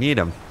cop when you need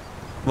him?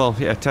 Well,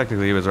 yeah,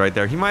 technically he was right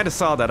there. He might have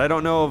saw that. I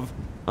don't know if...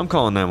 I'm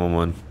calling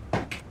 911.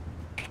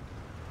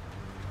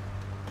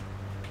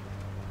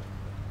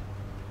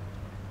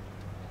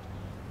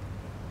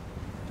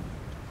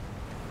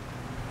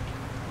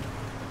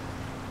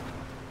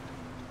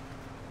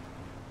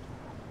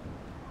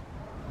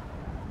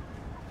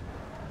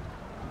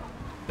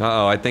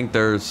 Uh-oh, I think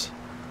there's...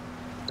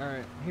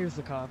 Alright, here's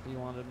the cop you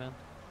wanted, man.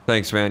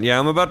 Thanks, man. Yeah,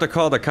 I'm about to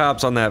call the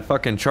cops on that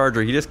fucking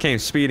Charger. He just came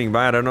speeding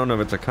by it. I don't know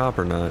if it's a cop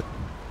or not.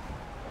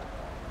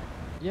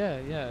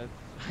 Yeah,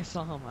 I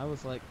saw him. I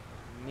was like,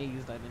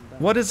 amazed I didn't die.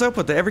 What is up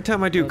with that? Every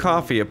time I do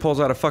coffee, it pulls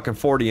out a fucking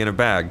 40 in a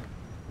bag.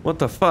 What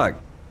the fuck?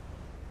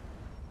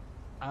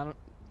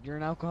 You're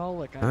an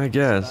alcoholic. I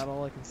guess. That's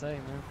all I can say,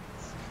 man.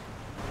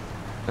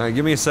 Alright,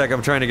 give me a sec.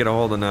 I'm trying to get a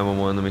hold of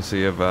 911. Let me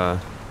see if,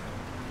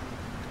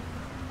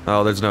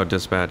 Oh, there's no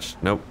dispatch.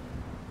 Nope.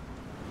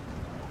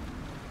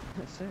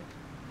 That's it.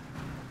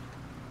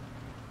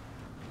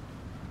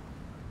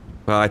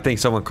 Well, I think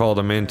someone called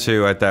him in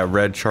too at that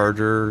red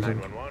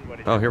Charger.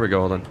 Oh, here we go.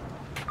 Hold on.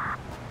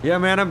 Yeah,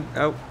 man.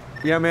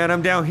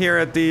 I'm down here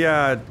at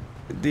the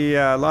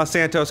Los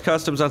Santos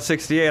Customs on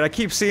 68. I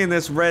keep seeing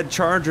this red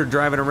Charger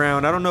driving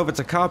around. I don't know if it's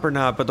a cop or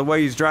not, but the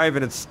way he's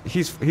driving,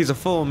 he's a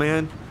fool,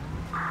 man.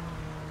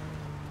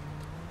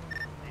 You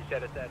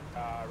said it's at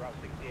Route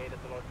 68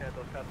 at the Los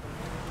Santos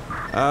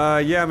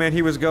Customs? Yeah, man.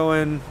 He was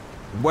going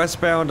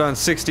westbound on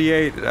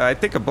 68. I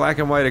think a black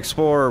and white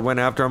Explorer went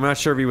after him. I'm not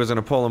sure if he was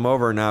gonna pull him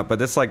over or not, but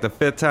it's like the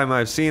 5th time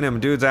I've seen him.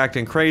 Dude's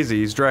acting crazy.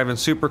 He's driving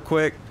super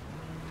quick.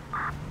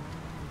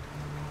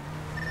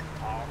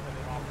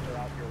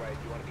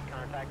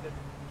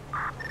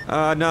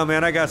 No,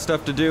 man, I got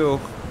stuff to do.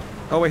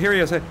 Oh, wait, here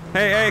he is.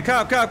 Hey,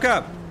 cop.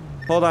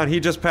 Hold on, he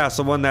just passed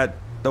the one that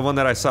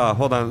I saw.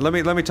 Hold on, let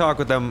me talk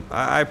with them.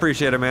 I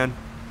appreciate it, man.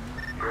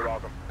 You're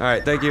welcome. All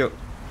right, thank you.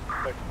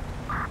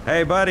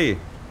 Hey, buddy.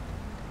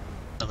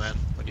 Oh, man.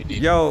 What do you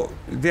need? Yo,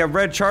 the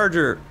red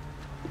Charger.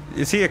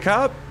 Is he a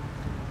cop?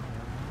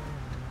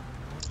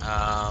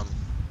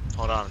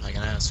 Hold on. I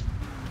can ask.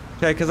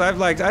 Okay, cause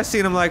I've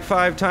seen him like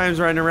 5 times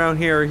riding around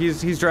here.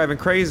 He's driving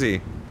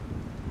crazy.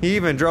 He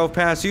even drove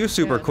past you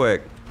super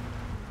quick.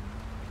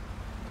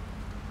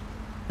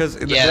 Cause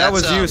Yeah, that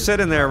was you that's,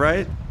 sitting there,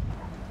 right?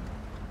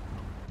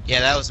 Yeah,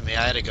 that was me.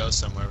 I had to go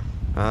somewhere.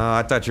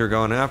 I thought you were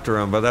going after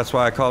him, but that's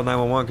why I called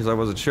 911 because I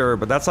wasn't sure.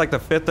 But that's like the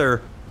 5th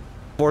or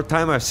 4th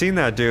time I've seen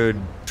that dude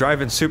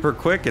driving super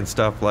quick and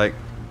stuff. Like,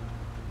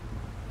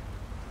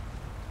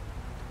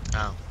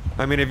 Oh.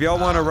 I mean, if y'all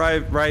want to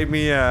write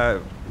me a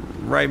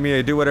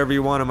do whatever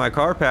you want in my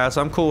car pass,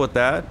 I'm cool with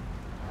that.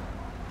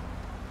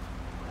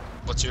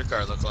 What's your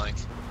car look like?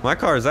 My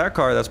car is that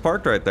car that's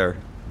parked right there.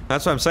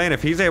 That's what I'm saying.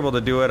 If he's able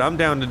to do it, I'm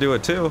down to do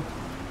it too.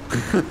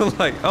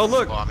 Like, oh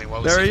look, Well, I mean,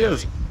 what was there he he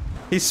is. doing?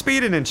 He's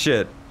speeding and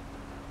shit.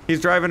 He's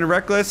driving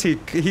reckless. He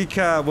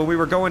when we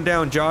were going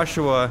down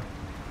Joshua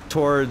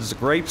towards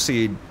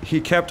Grapeseed, he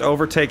kept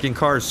overtaking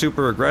cars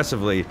super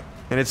aggressively,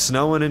 and it's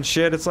snowing and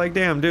shit. It's like,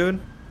 damn, dude.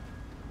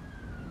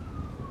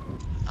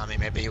 I mean,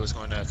 maybe he was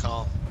going to a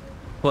call.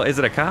 Well, is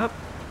it a cop?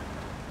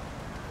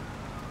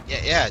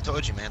 Yeah, I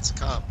told you, man. It's a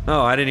cop.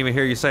 Oh, I didn't even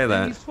hear you say And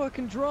that. he's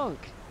fucking drunk.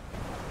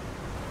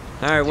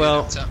 All right, Dude,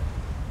 well, it's a,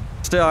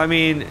 still, I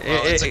mean,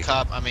 well, it's a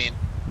cop. I mean,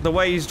 the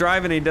way he's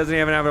driving, he doesn't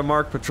even have a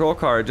marked patrol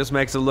car. It just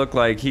makes it look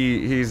like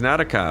he's not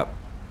a cop.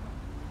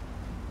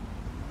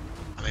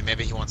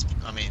 maybe he wants.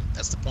 I mean,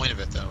 that's the point of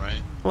it, though,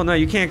 right? Well, no,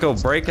 you can't go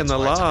breaking the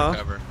That's why it's law.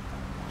 undercover.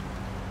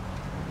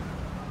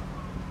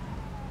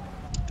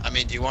 I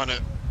mean, do you want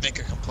to make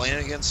a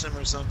complaint against him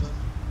or something?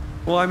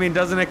 Well, I mean,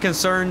 doesn't it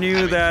concern you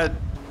I mean, that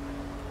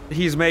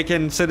he's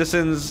making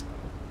citizens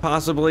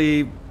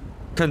possibly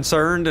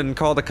concerned and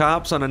call the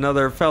cops on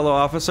another fellow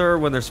officer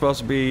when they're supposed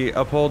to be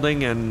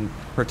upholding and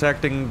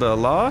protecting the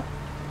law?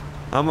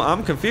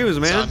 I'm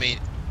confused, man. So, I mean,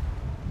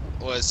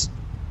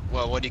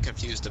 well, what are you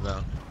confused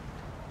about?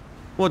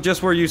 Well,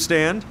 just where you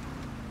stand.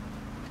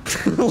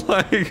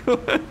 Like,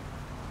 What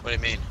do you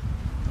mean?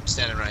 I'm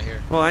standing right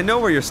here. well, I know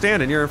where you're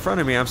standing. You're in front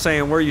of me. I'm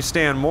saying where you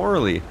stand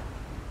morally.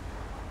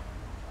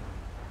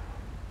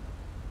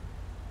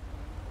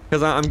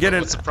 Because I'm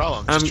getting. What's the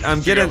problem? I'm Just trying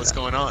to figure getting. out what's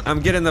going on. I'm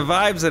getting the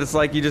vibes that it's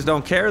like you just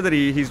don't care that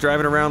he's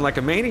driving around like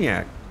a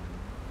maniac.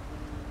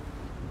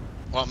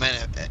 Well,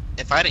 man,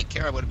 if I didn't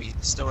care, I would be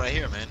still right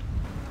here, man.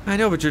 I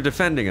know, but you're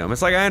defending him.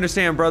 It's like I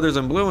understand brothers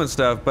in blue and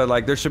stuff, but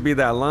like there should be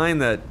that line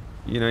that,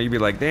 you know, you'd be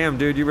like, damn,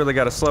 dude, you really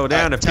got to slow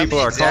down if Tell people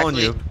me are calling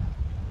you.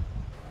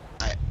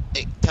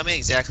 Tell me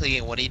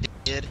exactly what he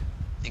did.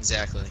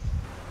 Exactly.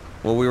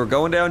 Well, we were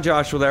going down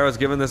Joshua there. I was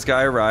giving this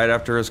guy a ride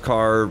after his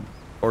car,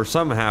 or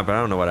something happened. I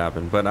don't know what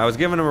happened, but I was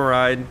giving him a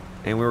ride,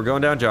 and we were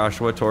going down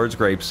Joshua towards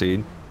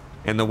Grapeseed,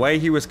 and the way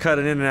he was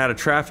cutting in and out of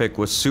traffic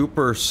was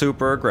super,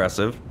 super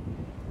aggressive.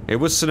 It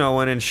was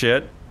snowing and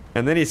shit,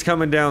 and then he's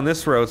coming down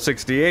this road,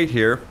 68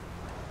 here,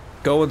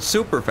 going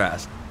super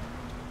fast.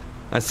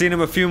 I've seen him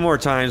a few more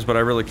times, but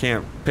I really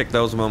can't pick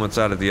those moments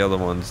out of the other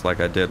ones like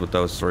I did with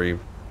those 3.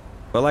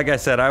 But like I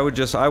said, I would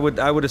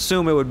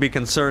assume it would be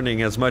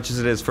concerning as much as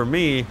it is for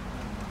me,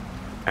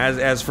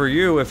 as for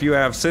you if you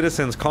have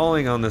citizens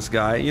calling on this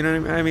guy. You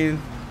know what I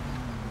mean?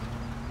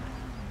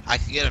 I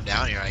could get him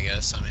down here, I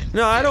guess. I mean.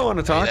 No, I don't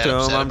want to are you talk that to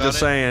him. upset I'm about just it?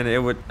 saying it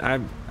would.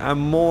 I'm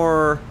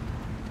more.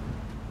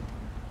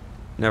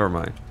 Never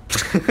mind.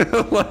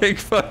 Like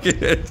fuck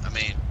it. I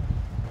mean.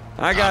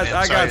 I got man,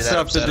 I'm sorry got you're that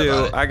stuff to upset do.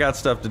 about it. I got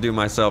stuff to do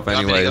myself You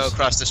want me to anyways. go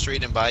across the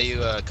street and buy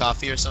you a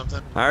coffee or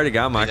something? I already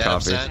got my Are you that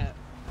coffee. upset?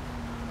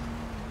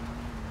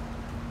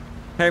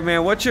 Hey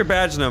man, what's your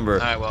badge number? All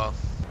right, well.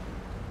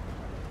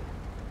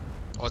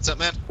 What's up,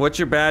 man? What's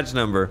your badge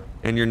number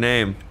and your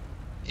name?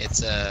 It's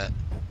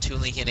 2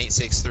 Lincoln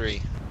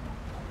 863.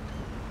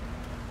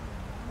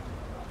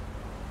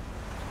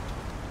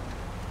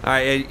 All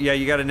right, yeah,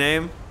 you got a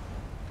name?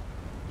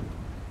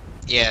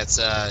 Yeah, it's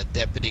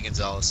Deputy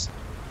Gonzalez.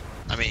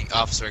 I mean,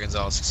 Officer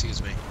Gonzalez,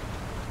 excuse me.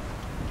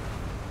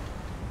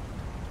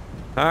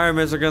 All right,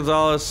 Mr.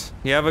 Gonzalez.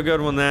 You have a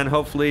good one then.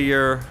 Hopefully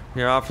your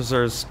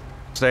officers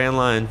stay in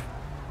line.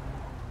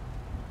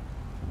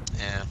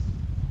 Yeah.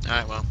 All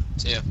right, well,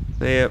 see ya.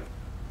 See ya.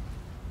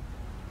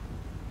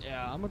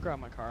 Yeah, I'm gonna grab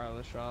my car out of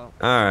the shop.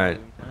 All right.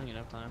 I don't even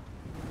have time.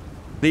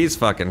 These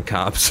fucking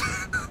cops.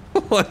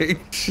 Like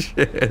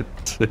shit,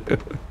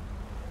 dude.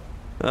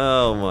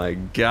 Oh my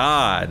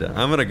god.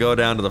 I'm gonna go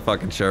down to the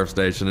fucking sheriff's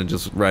station and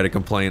just write a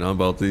complaint on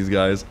both these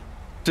guys.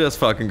 Just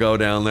fucking go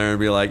down there and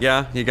be like,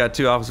 yeah, you got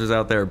 2 officers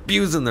out there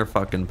abusing their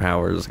fucking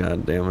powers,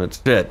 god damn it.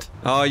 Shit.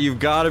 Oh, you've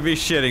gotta be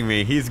shitting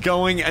me. He's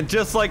going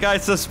just like I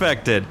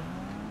suspected.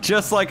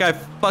 Just like I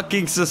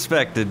fucking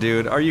suspected,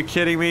 dude. Are you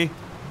kidding me?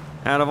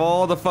 Out of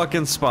all the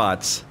fucking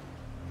spots.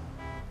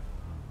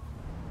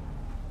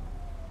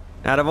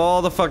 Out of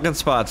all the fucking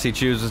spots he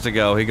chooses to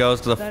go, he goes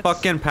to the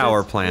fucking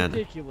power that's plant.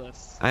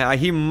 Ridiculous.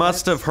 He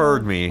must That's have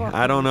heard so me. fucking-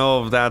 I don't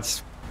know if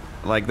that's...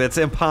 Like, that's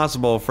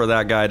impossible for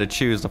that guy to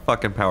choose the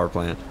fucking power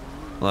plant.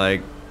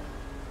 Like...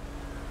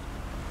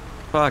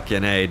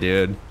 Fucking A,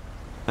 dude.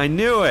 I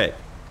knew it!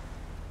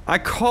 I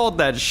called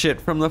that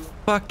shit from the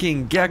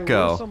fucking We're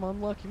get-go. some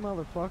unlucky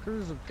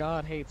motherfuckers, or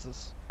God hates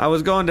us. I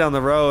was going down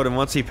the road, and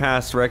once he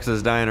passed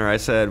Rex's diner, I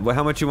said, well,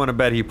 how much you want to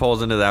bet he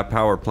pulls into that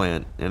power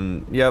plant?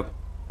 And, yep.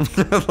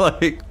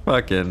 Like,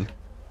 fucking...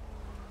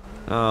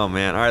 Oh,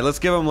 man. Alright, let's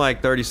give him,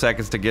 like, 30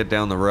 seconds to get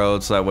down the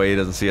road, so that way he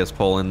doesn't see us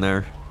pull in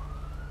there.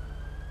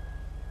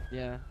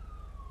 Yeah.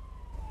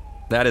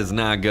 That is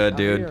not good, Oh,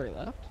 dude. he already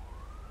left?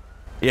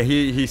 Yeah,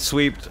 he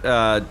sweeped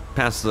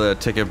past the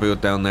ticket booth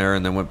down there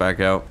and then went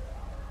back out.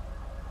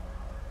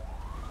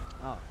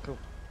 Oh, cool.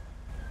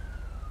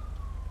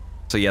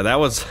 So yeah, that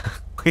was...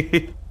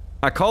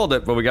 I called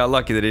it, but we got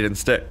lucky that he didn't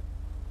stick.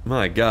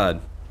 My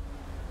God.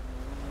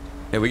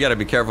 Yeah, we gotta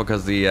be careful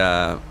because the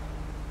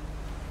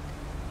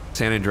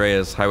San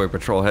Andreas Highway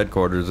Patrol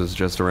headquarters is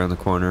just around the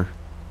corner.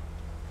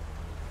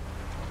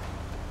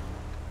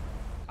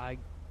 I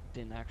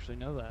didn't actually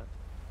know that.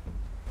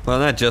 Well,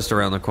 not just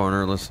around the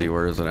corner. Let's see,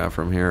 where is it at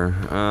from here?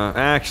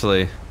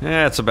 Actually,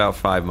 it's about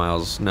 5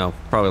 miles. No,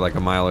 probably like a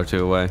mile or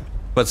two away.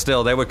 But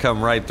still, they would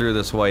come right through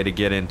this way to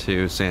get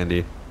into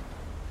Sandy.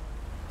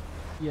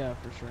 Yeah,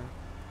 for sure.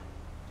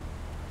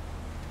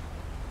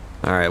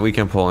 Alright, we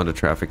can pull into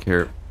traffic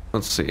here.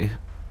 Let's see.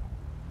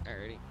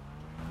 Alrighty.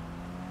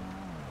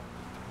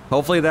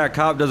 Hopefully that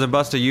cop doesn't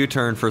bust a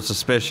U-turn for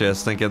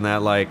suspicious, thinking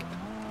that, like,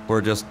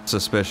 we're just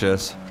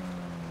suspicious.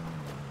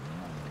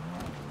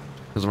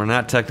 Because we're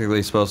not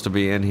technically supposed to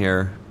be in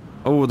here.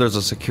 Oh, there's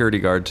a security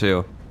guard,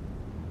 too.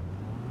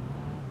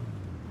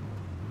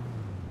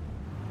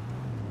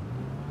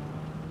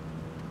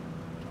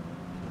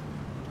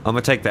 I'm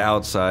gonna take the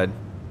outside.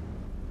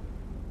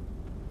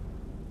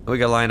 We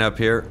got line up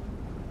here.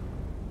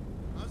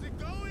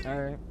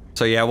 Alright.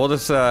 So yeah, we'll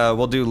just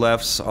we'll do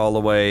lefts all the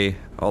way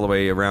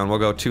around. We'll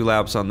go 2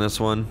 laps on this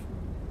one.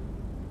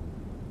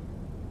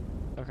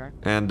 Okay.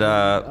 And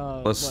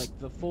let's like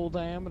the full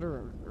diameter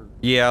or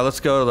yeah, let's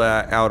go to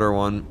the outer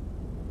one.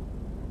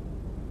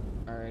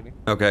 alrighty.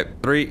 Okay,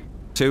 3,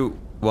 2,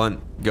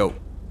 1, go.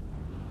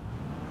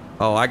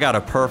 Oh, I got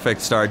a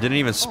perfect start. Didn't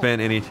even spin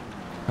any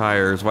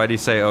tires. Why'd he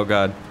say, oh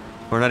God?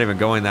 We're not even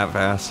going that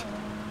fast.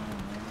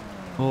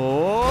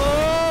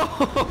 Oh,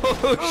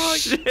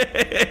 shit.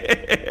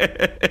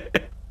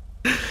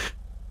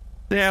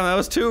 Damn, that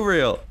was too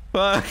real.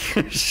 Fuck,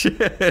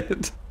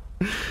 shit.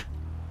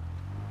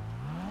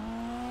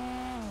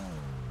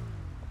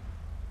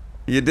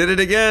 You did it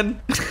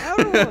again?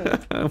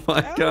 Oh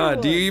my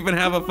God, do you even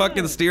have a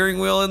fucking steering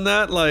wheel in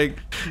that? Like,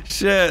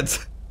 shit.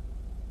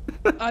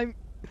 I'm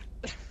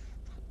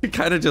It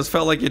kind of just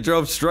felt like you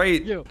drove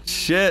straight. Yo.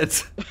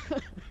 Shit.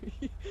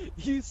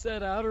 You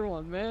said outer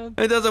one, man.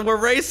 It doesn't, we're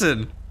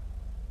racing.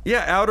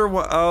 Yeah, outer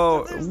one.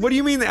 Oh, what do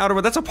you mean the outer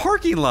one? That's a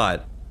parking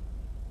lot.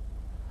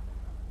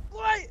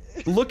 What?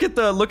 Look at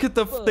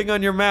the thing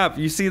on your map.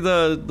 You see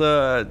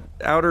the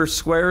outer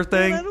square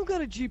thing? Man, I don't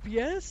got a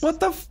GPS. What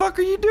the fuck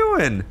are you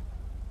doing?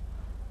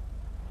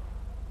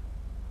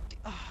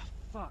 Ah,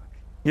 fuck.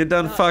 You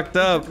done fucked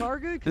up. Car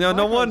good? 'Cause No, my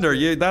no car's wonder. good.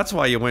 You. That's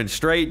why you went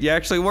straight. You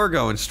actually were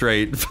going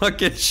straight.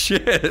 Fucking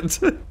shit.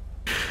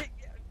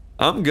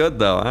 I'm good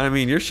though. I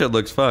mean, your shit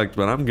looks fucked,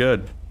 but I'm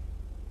good.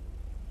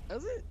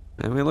 Is it?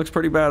 I mean, it looks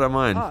pretty bad on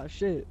mine. Ah,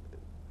 shit.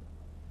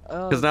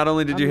 Because not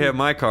only did you hit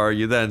my car,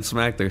 you then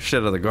smacked the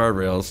shit out of the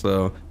guardrail.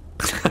 So,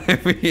 I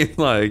mean,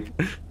 like.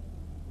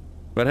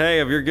 But hey,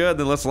 if you're good,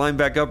 then let's line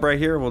back up right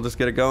here and we'll just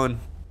get it going.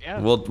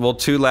 Yeah. We'll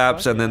 2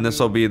 laps Fuck and it, then I this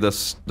will mean- be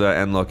the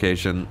end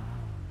location.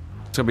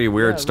 It's gonna be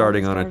weird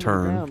starting on a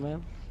turn. Ground,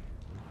 man.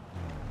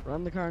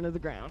 Run the car into the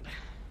ground.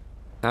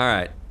 All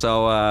right,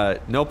 so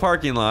no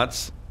parking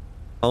lots,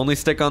 only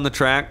stick on the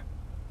track,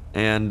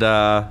 and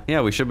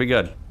yeah, we should be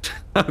good.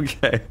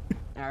 Okay.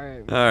 All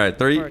right. All right,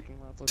 3, Parking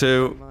lots, let's keep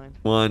 2, in mind.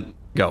 1,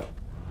 go.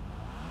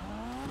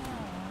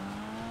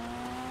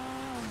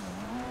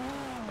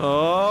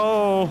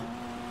 Oh,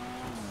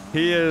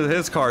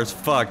 his car's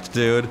fucked,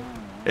 dude.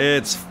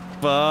 It's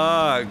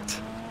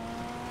fucked.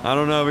 I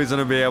don't know if he's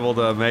gonna be able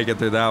to make it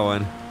through that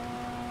one.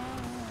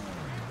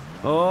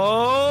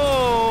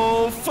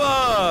 Oh,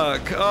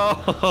 fuck.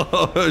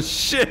 Oh,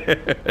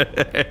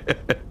 shit.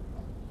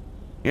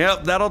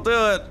 Yep, that'll do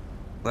it.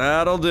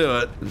 That'll do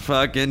it.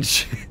 Fucking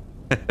shit.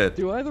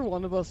 Do either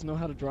one of us know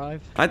how to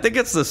drive? I think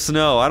it's the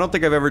snow. I don't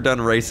think I've ever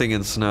done racing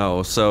in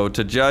snow. So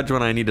to judge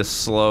when I need to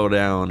slow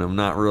down, I'm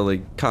not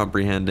really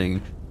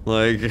comprehending.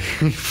 Like,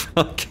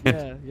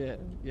 fucking.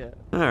 Yeah.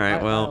 All right,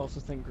 I well. also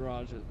think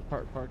garages,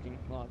 parking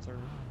lots are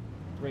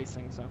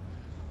racing, so. All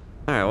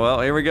right, well,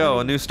 here we go.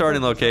 A new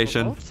starting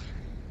location.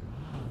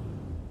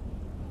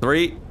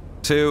 3,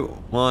 2,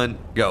 1,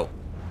 go.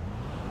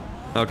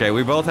 Okay,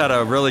 we both had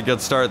a really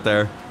good start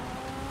there.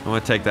 I'm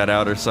gonna take that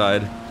outer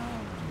side.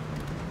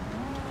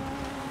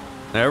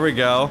 There we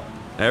go.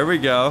 There we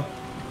go.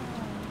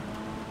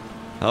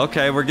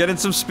 Okay, we're getting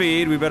some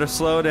speed. We better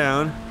slow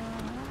down.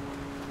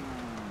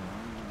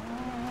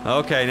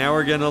 Okay, now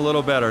we're getting a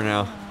little better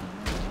now.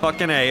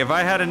 Fucking A, if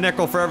I had a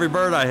nickel for every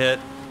bird I hit.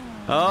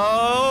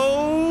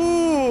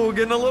 Oh,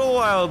 getting a little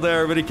wild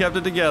there, but he kept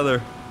it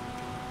together.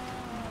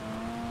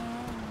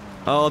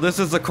 Oh, this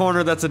is the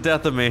corner that's a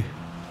death of me.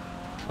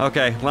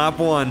 Okay, lap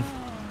 1.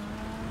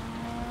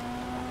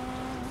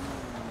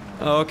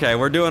 Okay,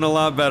 we're doing a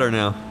lot better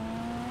now.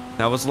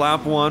 That was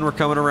lap 1. We're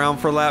coming around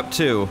for lap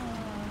 2.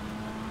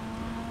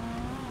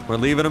 We're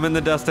leaving him in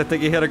the dust. I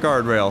think he hit a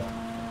guardrail.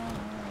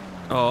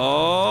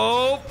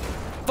 Oh,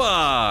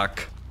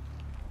 fuck.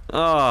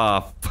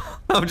 Oh,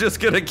 I'm just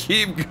gonna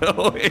keep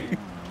going.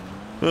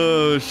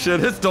 Oh,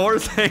 shit. His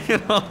door's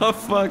hanging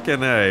off.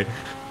 Fucking A.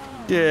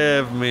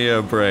 Give me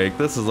a break.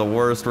 This is the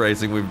worst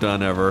racing we've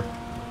done ever.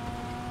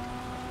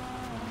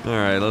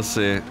 Alright, let's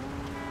see.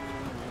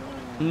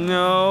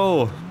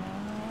 No.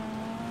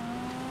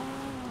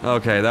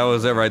 Okay, that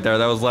was it right there.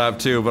 That was lap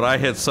 2, but I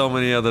hit so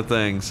many other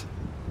things.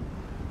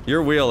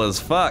 Your wheel is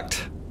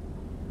fucked.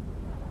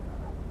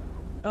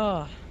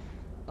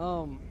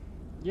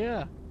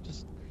 Yeah,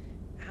 just...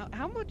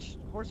 How much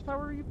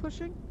horsepower are you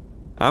pushing?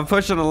 I'm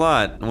pushing a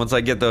lot once I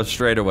get those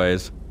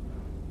straightaways.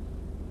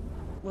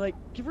 Like,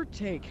 give or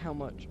take, how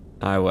much?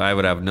 I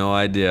would have no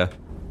idea.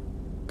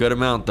 Good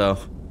amount, though.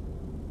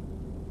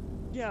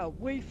 Yeah,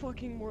 way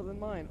fucking more than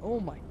mine.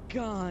 Oh my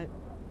god.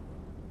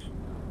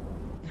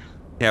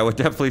 Yeah, I would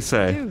definitely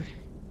say. Dude.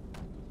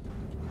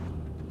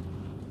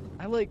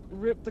 I, like,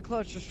 ripped the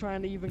clutch just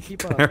trying to even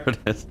keep up. There it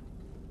is.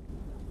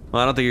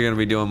 Well, I don't think you're going to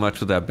be doing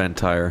much with that bent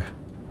tire.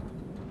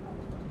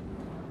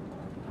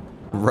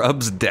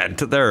 Rub's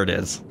dent. There it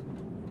is.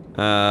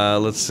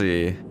 Let's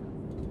see.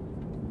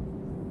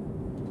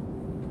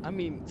 I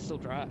mean, still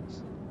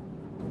drives.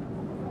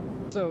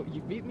 So,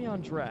 you beat me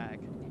on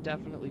drag. You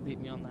definitely beat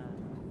me on that.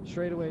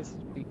 Straightaways,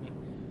 beat me.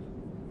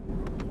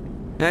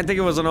 I think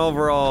it was an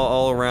overall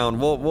all-around.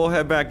 We'll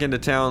head back into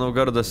town. We'll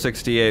go to the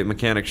 68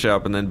 mechanic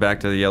shop and then back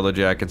to the Yellow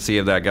Jack and see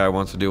if that guy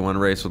wants to do one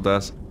race with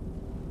us.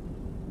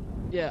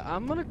 Yeah,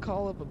 I'm gonna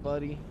call up a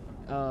buddy.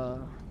 I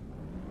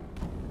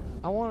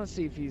want to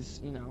see if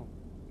he's, you know,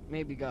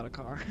 maybe got a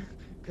car.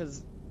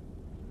 Because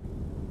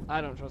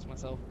I don't trust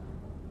myself.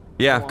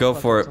 Yeah, go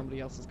for it. Somebody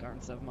else's car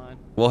instead of mine.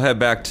 We'll head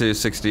back to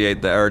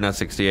 68, or not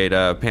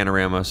 68,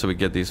 Panorama, so we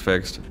get these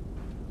fixed.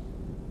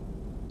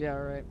 Yeah,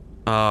 alright.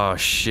 Oh,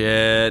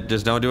 shit.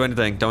 Just don't do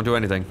anything. Don't do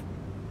anything.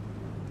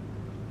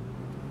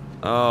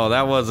 Oh,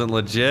 that wasn't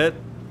legit.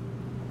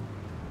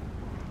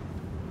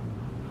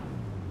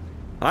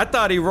 I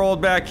thought he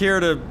rolled back here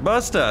to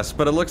bust us,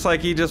 but it looks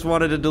like he just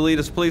wanted to delete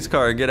his police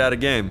car and get out of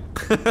game.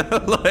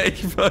 Like,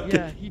 fucking...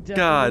 Yeah, he definitely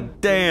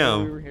God didn't know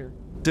damn. we were here.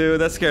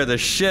 Dude, that scared the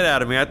shit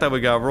out of me. I thought we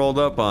got rolled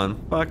up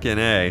on. Fucking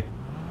A.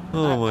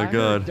 Oh my I heard,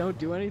 god. don't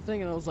do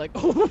anything, and I was like,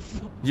 oh,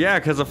 fuck. Yeah,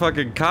 because the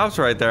fucking cop's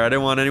right there. I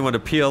didn't want anyone to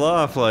peel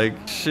off.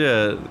 Like,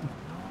 shit.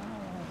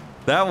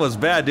 That was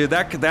bad, dude.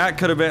 That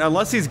could have been...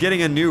 Unless he's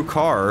getting a new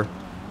car.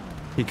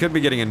 He could be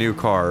getting a new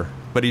car.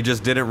 But he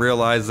just didn't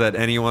realize that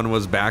anyone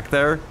was back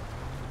there.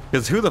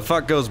 Because who the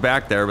fuck goes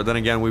back there? But then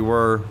again, we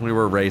were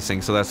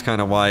racing, so that's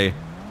kind of why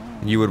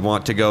you would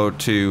want to go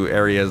to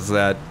areas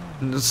that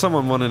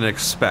someone wouldn't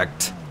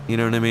expect. You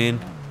know what I mean?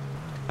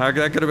 That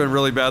could have been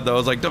really bad, though. I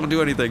was like, don't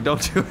do anything,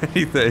 don't do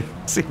anything.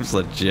 Seems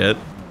legit.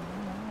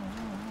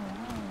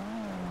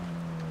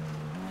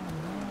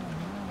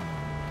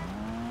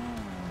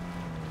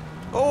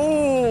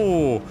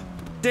 Oh!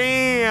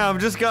 Damn!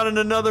 Just got in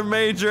another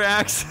major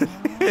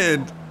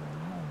accident!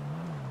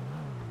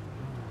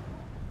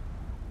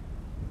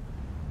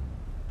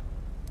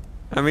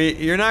 I mean,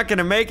 you're not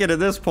gonna make it at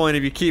this point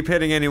if you keep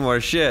hitting any more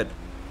shit.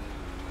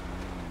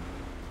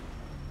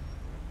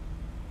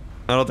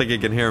 I don't think he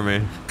can hear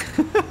me.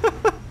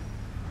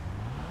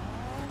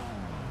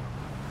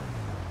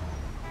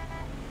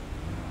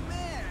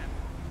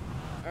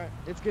 Alright,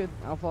 it's good.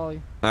 I'll follow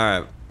you.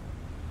 Alright.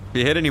 If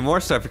you hit any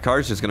more stuff, your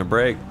car's just gonna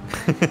break.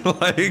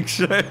 Like,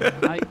 shit.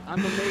 I'm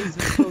amazed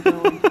it's still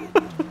going.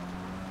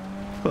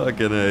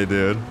 Fucking A,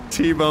 dude.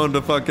 T-boned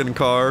a fucking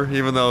car,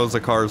 even though it was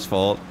the car's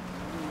fault.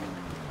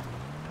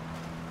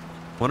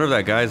 Wonder if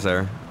that guy's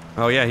there.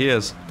 Oh, yeah, he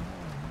is.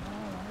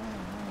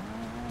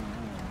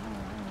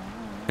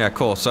 Yeah,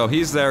 cool. So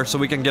he's there so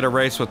we can get a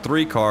race with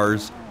 3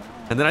 cars.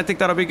 And then I think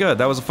that'll be good.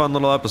 That was a fun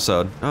little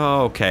episode.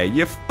 Oh, okay,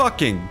 you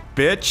fucking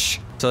bitch.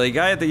 So the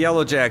guy at the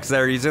Yellow Jack's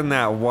there. He's in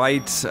that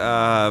white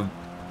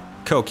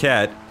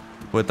Coquette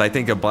with, I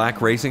think, a black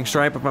racing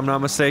stripe, if I'm not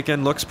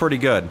mistaken. Looks pretty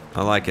good.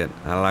 I like it.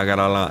 I like it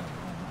a lot.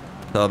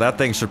 So that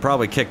thing should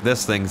probably kick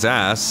this thing's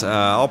ass.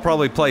 I'll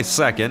probably place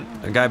second.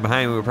 The guy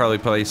behind me will probably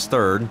place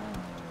third.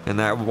 And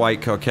that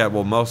white Coquette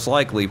will most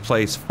likely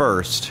place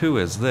first. Who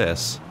is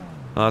this?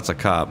 Oh, that's a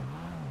cop.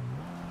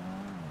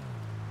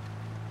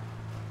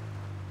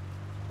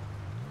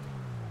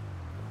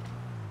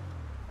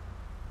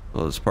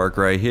 We'll just park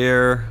right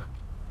here.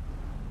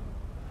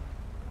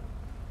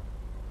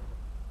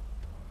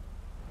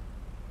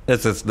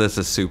 This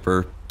is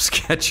super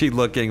sketchy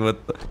looking with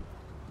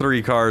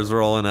 3 cars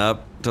rolling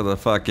up to the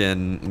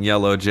fucking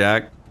Yellow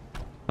Jack.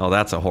 Oh,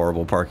 that's a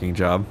horrible parking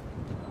job.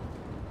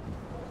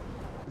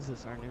 Is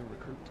this our new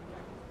recruit?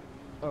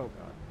 Oh,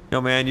 God.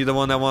 Yo, man, you the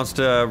one that wants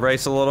to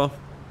race a little?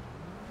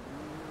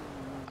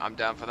 I'm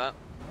down for that.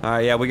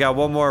 Alright, yeah, we got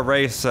one more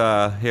race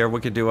here.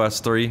 We could do us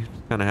 3.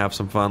 Kind of have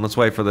some fun. Let's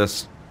wait for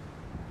this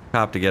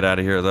cop to get out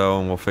of here, though,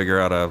 and we'll figure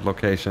out a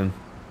location.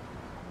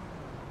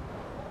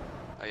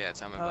 Oh yeah,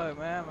 tell me Hello, about it.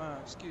 ma'am.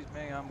 Excuse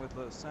me, I'm with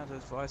Los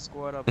Santos Vice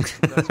Squad. I'll be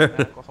conducting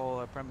an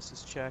alcohol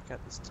premises check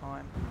at this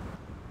time.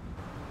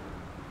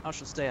 I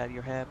shall stay out of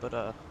your hair, but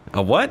A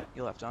what?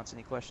 you'll have to answer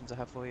any questions I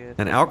have for you.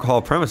 An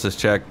alcohol premises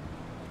check?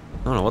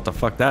 I don't know what the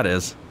fuck that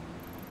is.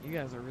 You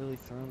guys are really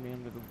throwing me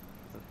under the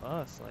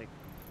bus. Like,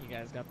 you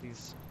guys got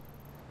these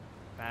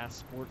fast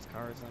sports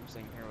cars, and I'm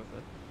sitting here with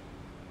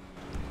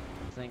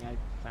a thing I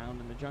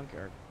found in the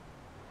junkyard.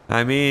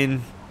 I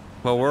mean,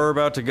 well, we're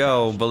about to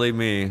go. Believe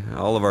me,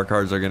 all of our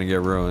cars are gonna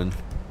get ruined.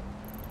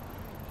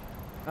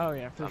 Oh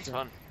yeah, for Sounds sure.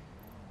 fun.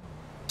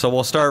 So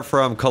we'll start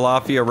from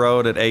Calafia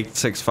Road at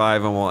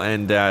 865 and we'll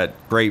end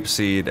at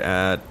Grapeseed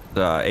at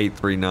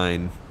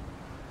 839.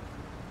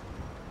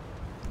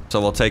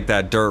 So we'll take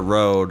that dirt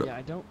road Yeah,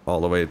 I don't.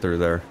 all the way through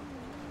there.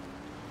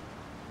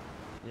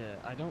 Yeah,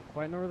 I don't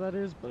quite know where that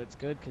is, but it's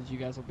good because you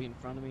guys will be in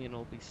front of me and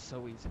it'll be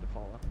so easy to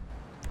follow.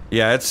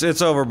 Yeah,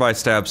 it's over by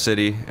Stab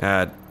City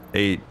at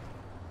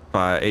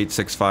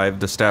 865,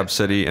 the Stab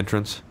City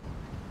entrance.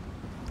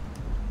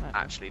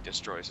 Actually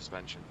destroy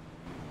suspension.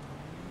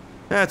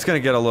 Yeah, it's gonna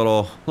get a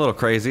little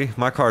crazy.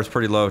 My car's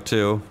pretty low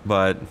too,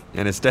 but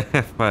it's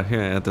but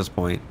yeah, at this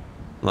point,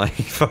 like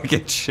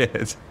fucking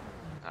shit.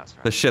 That's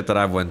fair. The shit that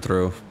I've went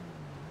through.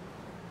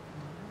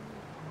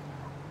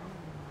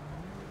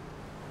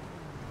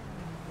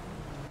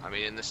 I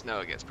mean, in the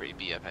snow it gets pretty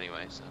beat up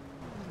anyway, so.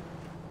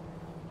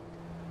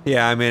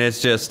 Yeah, I mean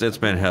it's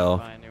been hell.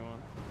 Buy a new one.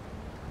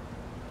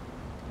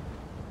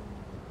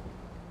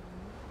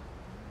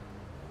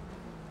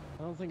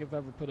 I don't think I've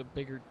ever put a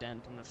bigger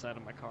dent in the side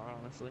of my car,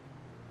 honestly.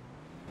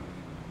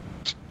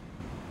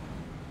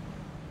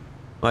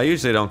 Well, I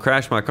usually don't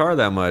crash my car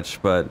that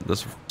much, but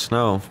this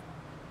snow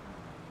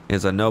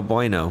is a no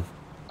bueno.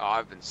 Oh,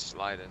 I've been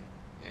sliding.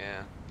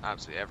 Yeah,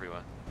 absolutely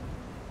everywhere.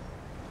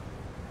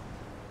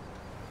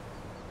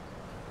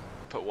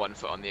 Put one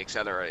foot on the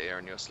accelerator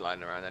and you're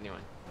sliding around anyway.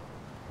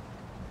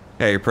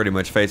 Yeah, you're pretty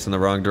much facing the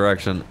wrong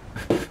direction.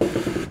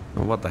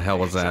 What the hell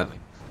was that? Exactly.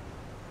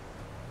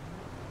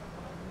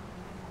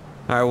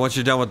 Alright, once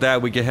you're done with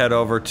that, we can head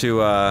over to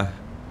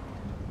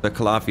the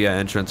Calafia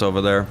entrance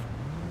over there.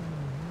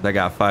 They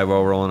got 5-0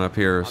 rolling up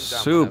here, I'm down for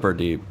super that.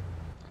 deep.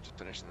 I'm just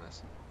finishing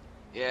this.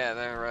 Yeah,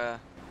 they're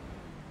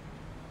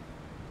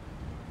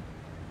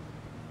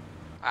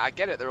I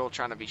get it, they're all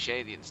trying to be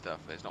shady and stuff,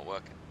 but it's not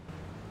working.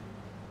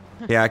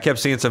 Yeah, I kept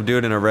seeing some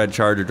dude in a red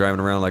Charger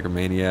driving around like a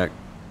maniac.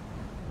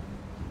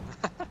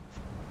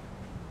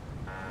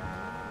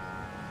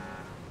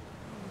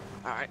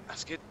 Alright,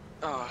 that's good.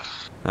 Oh.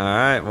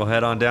 Alright, we'll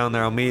head on down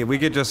there. We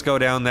could just go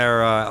down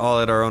there all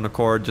at our own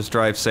accord, just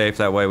drive safe,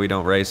 that way we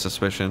don't raise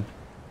suspicion.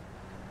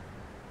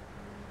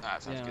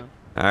 That sounds Yeah. good.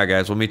 Alright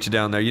guys, we'll meet you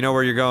down there. You know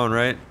where you're going,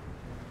 right?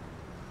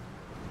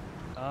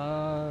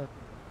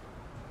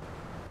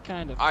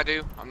 Kind of. I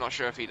do. I'm not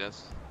sure if he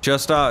does.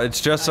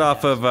 It's just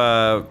off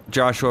of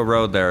Joshua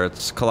Road there.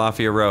 It's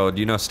Calafia Road.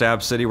 You know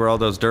Stab City where all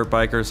those dirt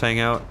bikers hang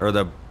out? Or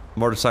the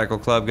motorcycle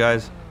club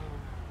guys?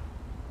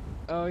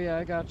 Oh yeah,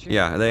 I got you.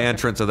 Yeah, the Okay.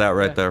 entrance of that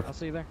right Yeah, there. I'll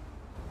see you there.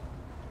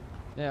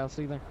 Yeah, I'll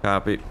see you there.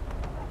 Copy.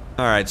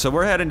 Alright, so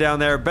we're heading down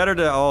there. Better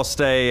to all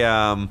stay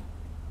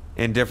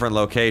in different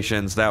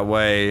locations. That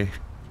way...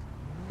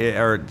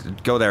 or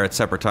go there at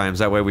separate times.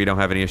 That way we don't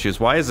have any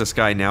issues. Why is this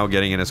guy now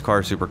getting in his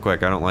car super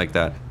quick? I don't like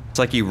that. It's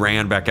like he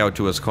ran back out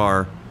to his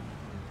car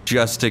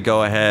just to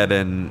go ahead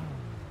and...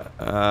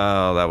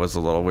 oh, that was a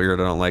little weird.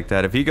 I don't like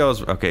that. If he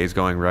goes... okay, he's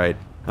going right.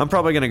 I'm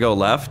probably going to go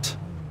left.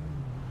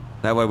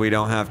 That way we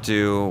don't have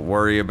to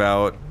worry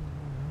about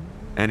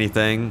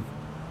anything.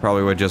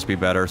 Probably would just be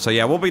better. So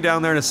yeah, we'll be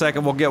down there in a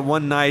second. We'll get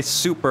one nice,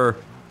 super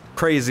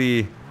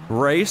crazy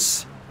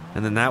race.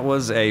 And then that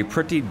was a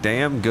pretty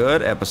damn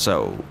good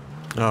episode.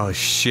 Oh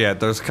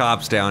shit, there's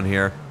cops down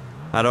here.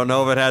 I don't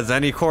know if it has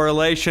any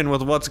correlation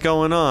with what's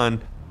going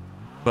on,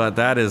 but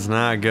that is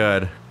not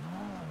good.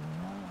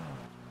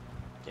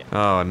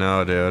 Oh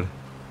no, dude.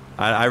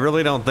 I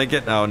really don't think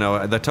it... oh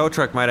no, the tow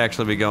truck might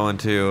actually be going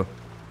to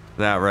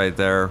that right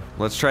there.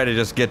 Let's try to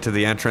just get to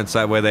the entrance,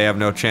 that way they have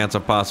no chance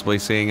of possibly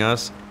seeing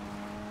us.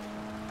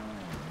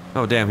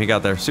 Oh damn, he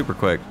got there super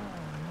quick.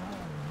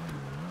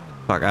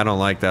 Fuck, I don't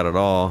like that at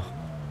all.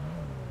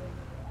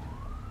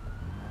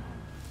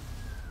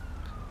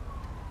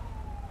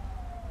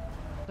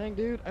 Dang,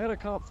 dude, I had a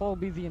cop follow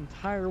me the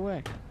entire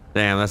way.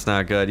 Damn, that's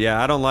not good.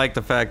 Yeah, I don't like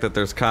the fact that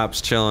there's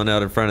cops chilling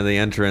out in front of the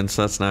entrance.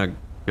 That's not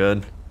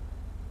good.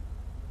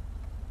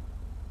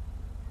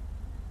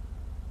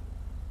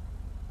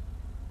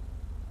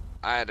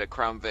 I had a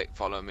Crown Vic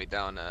following me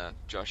down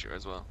Joshua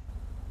as well.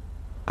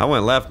 I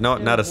went left. No,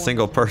 Yeah, not a one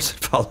single time. person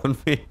following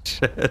me.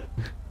 Shit.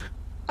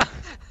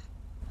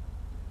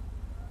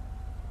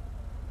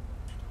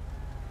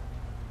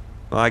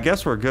 Well, I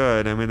guess we're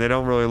good. I mean, they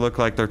don't really look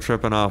like they're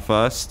tripping off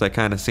us. They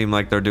kind of seem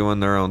like they're doing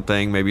their own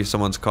thing. Maybe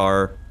someone's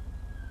car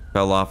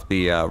fell off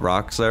the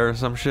rocks there or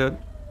some shit.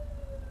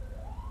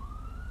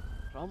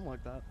 Something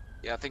like that.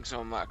 Yeah, I think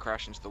someone might have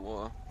crashed into the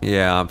water.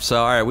 Yeah,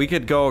 so alright, we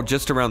could go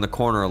just around the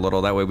corner a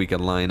little. That way we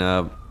can line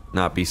up,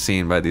 not be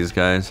seen by these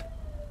guys.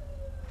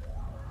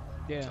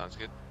 Yeah. Sounds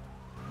good.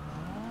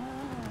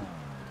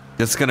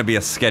 This is gonna be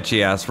a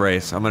sketchy ass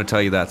race. I'm gonna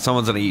tell you that.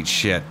 Someone's gonna eat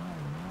shit.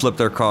 Flip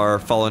their car,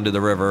 fall into the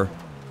river.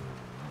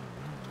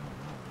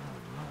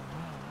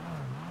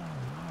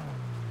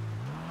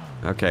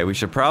 Okay, we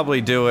should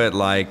probably do it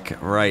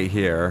like right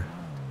here.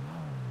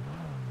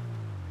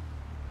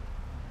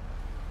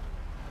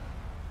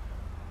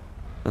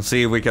 Let's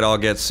see if we could all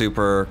get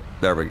super...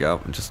 There we go.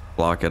 Just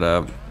block it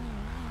up.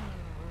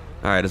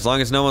 Alright, as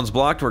long as no one's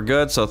blocked, we're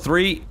good. So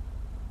 3.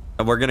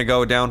 We're gonna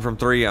go down from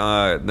 3,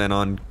 then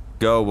on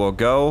go, we'll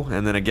go.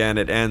 And then again,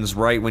 it ends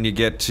right when you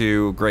get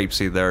to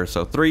Grapeseed there.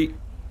 So 3,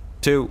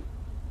 2,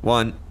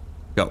 1,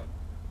 go.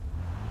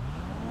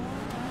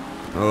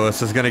 Oh,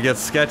 this is gonna get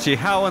sketchy.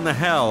 How in the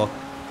hell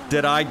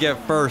did I get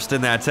first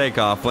in that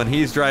takeoff when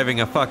he's driving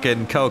a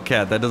fucking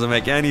Coquette? That doesn't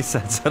make any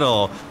sense at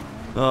all.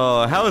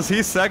 Oh, how is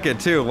he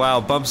second too?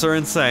 Wow, bumps are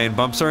insane.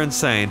 Bumps are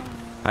insane.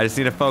 I just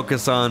need to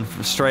focus on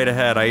straight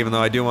ahead, even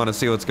though I do want to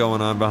see what's going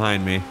on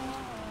behind me.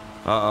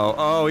 Uh-oh.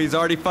 Oh, he's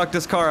already fucked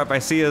his car up. I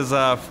see his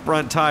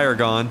front tire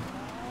gone.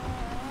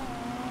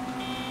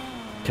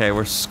 Okay,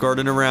 we're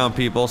skirting around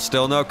people.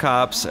 Still no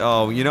cops.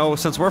 Oh, you know,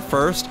 since we're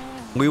first,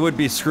 we would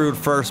be screwed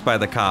first by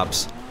the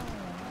cops.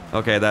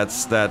 Okay,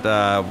 that's that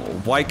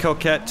white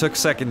Coquette took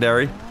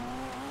secondary.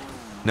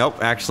 Nope,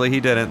 actually he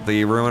didn't.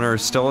 The Ruiner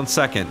is still in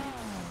second.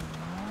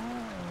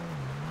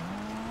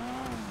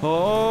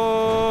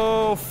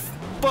 Oh,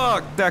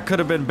 fuck. That could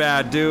have been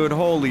bad, dude.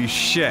 Holy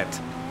shit.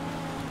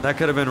 That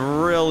could have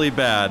been really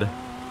bad.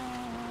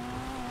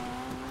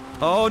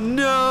 Oh,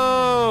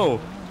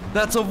 no.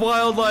 That's a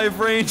wildlife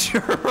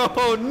ranger.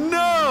 Oh,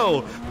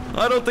 no.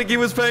 I don't think he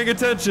was paying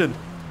attention.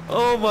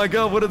 Oh, my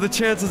God. What are the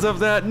chances of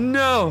that?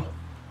 No.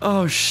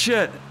 Oh,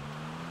 shit.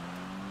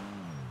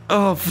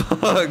 Oh,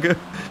 fuck.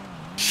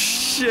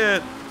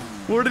 Shit.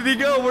 Where did he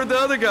go? Where'd the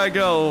other guy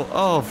go?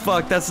 Oh,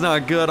 fuck, that's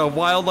not good. A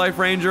wildlife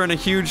ranger in a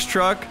huge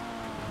truck?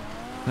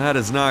 That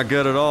is not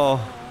good at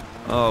all.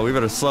 Oh, we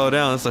better slow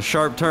down. It's a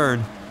sharp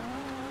turn.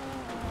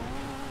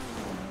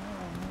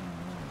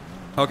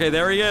 Okay,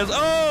 there he is.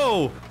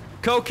 Oh!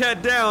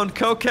 Coquette down.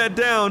 Coquette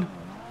down.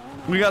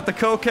 We got the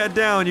Coquette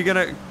down.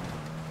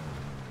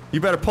 You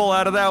better pull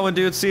out of that one,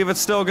 dude. See if it's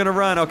still gonna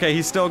run. Okay,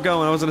 he's still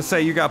going. I was gonna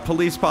say, you got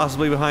police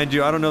possibly behind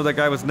you. I don't know if that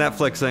guy was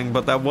Netflixing,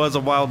 but that was a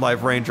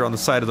wildlife ranger on the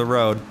side of the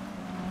road.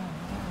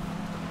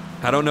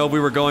 I don't know if we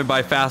were going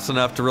by fast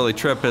enough to really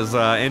trip his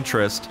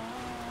interest.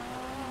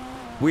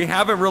 We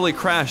haven't really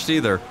crashed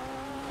either.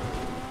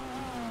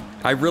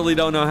 I really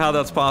don't know how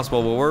that's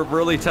possible, but we're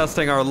really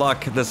testing our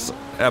luck this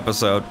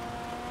episode.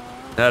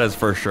 That is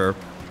for sure.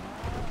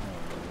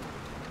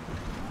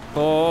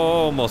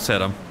 Almost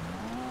hit him.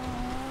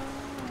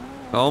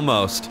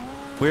 Almost.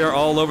 We are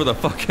all over the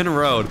fucking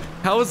road.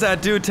 How is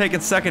that dude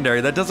taking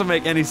secondary? That doesn't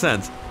make any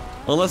sense.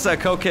 Unless that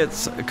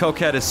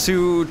Coquette is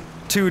too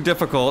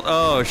difficult.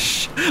 Oh, oh,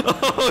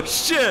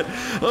 shit.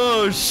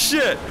 Oh,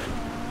 shit.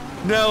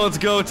 Now it's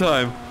go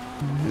time.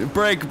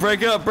 Break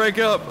up, break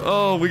up.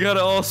 Oh, we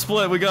gotta all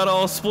split. We gotta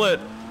all split.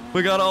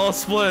 We gotta all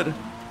split.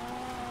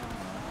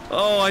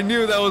 Oh, I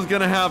knew that was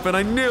gonna happen.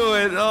 I knew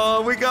it.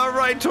 Oh, we got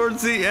right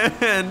towards the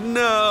end.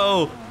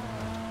 No.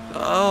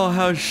 Oh,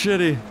 how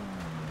shitty.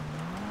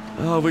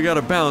 Oh, we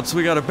gotta bounce.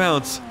 We gotta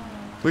bounce.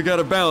 We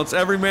gotta bounce.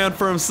 Every man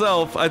for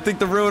himself. I think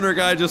the Ruiner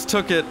guy just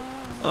took it.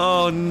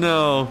 Oh,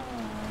 no.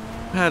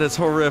 That is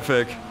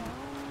horrific.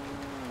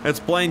 It's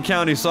Blaine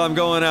County, so I'm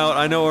going out.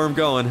 I know where I'm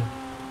going.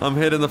 I'm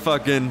hitting the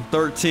fucking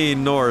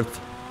 13 north.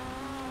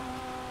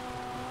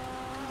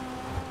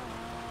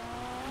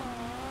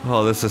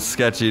 Oh, this is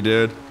sketchy,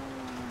 dude.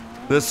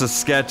 This is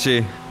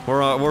sketchy.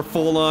 We're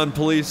full on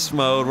police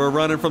mode. We're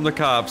running from the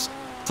cops.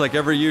 It's like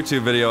every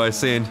YouTube video I've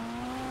seen.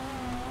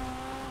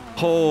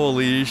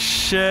 Holy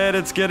shit,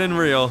 it's getting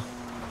real.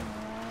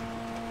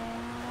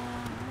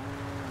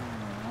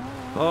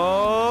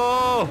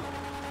 Oh!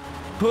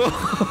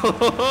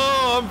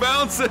 I'm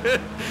bouncing!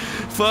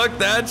 Fuck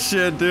that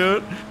shit,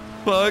 dude.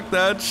 Fuck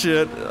that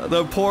shit.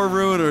 The poor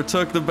Ruiner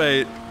took the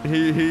bait.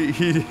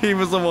 He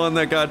was the one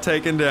that got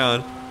taken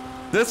down.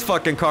 This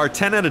fucking car,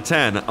 10 out of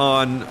 10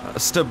 on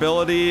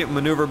stability,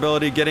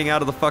 maneuverability, getting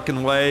out of the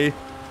fucking way,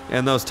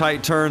 and those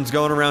tight turns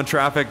going around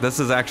traffic. This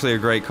is actually a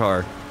great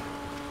car.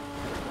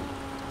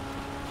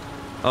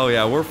 Oh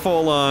yeah, we're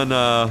full on,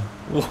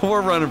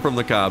 we're running from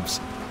the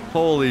cops.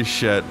 Holy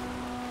shit.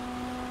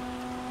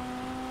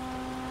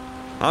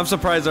 I'm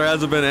surprised there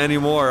hasn't been any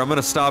more. I'm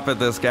gonna stop at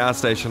this gas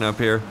station up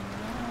here.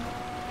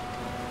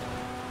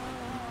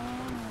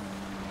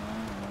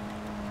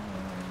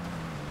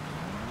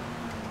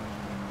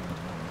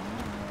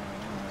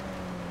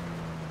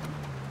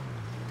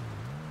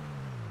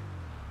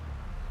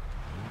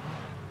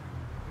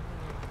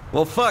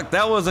 Well, fuck,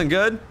 that wasn't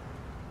good.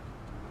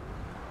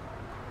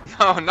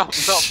 No, not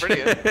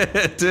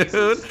brilliant.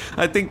 Dude,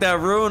 I think that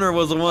Ruiner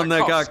was the one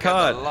that got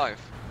caught. Alive.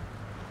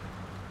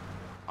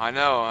 I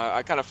know,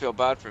 I kind of feel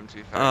bad for him, to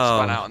be fair. He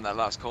spun out in that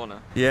last corner.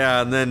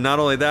 Yeah, and then not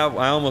only that,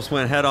 I almost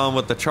went head on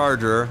with the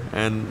Charger,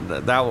 and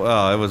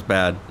oh, it was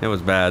bad. It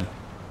was bad.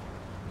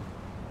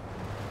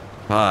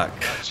 Fuck.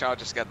 That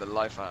Charger scared the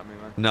life out of me,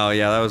 man. No,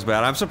 yeah, that was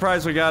bad. I'm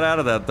surprised we got out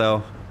of that,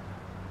 though.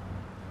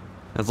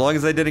 As long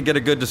as they didn't get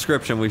a good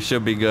description, we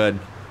should be good.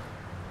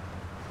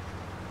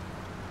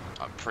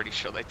 I'm pretty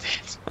sure they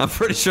did. I'm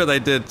pretty sure they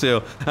did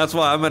too. That's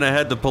why I'm gonna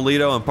head to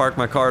Polito and park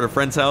my car at a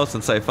friend's house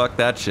and say fuck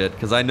that shit,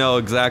 because I know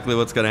exactly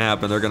what's gonna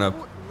happen. They're gonna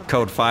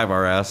code 5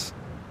 our ass.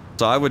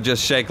 So I would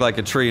just shake like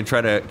a tree and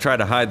try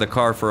to hide the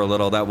car for a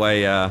little. That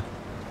way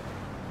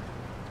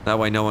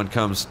no one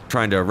comes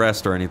trying to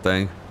arrest or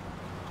anything.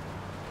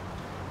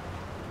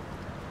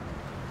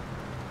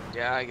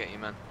 Yeah, I get you,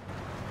 man.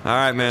 All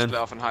right, You man.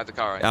 split off and hide the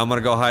car, right? I'm gonna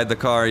go hide the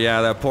car.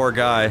 Yeah, that poor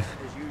guy.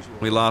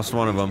 We lost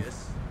one of them.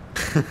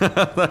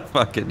 That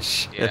fucking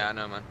shit. Yeah, I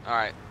know, man. All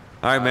right.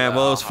 All right, man.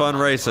 Well, it was I'll fun hide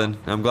the racing.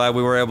 I'm glad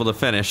we were able to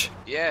finish.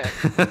 Yeah.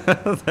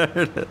 There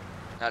it is.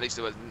 At least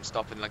it wasn't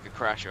stopping like a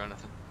crash or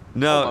anything.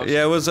 No, Almost.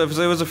 yeah, it was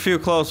a few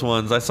close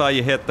ones. I saw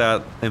you hit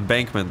that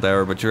embankment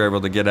there, but you were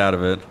able to get out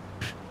of it.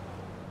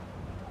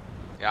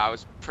 Yeah, I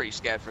was pretty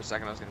scared for a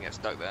second I was gonna get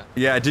stuck there.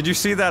 Yeah, did you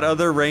see that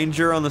other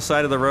ranger on the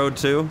side of the road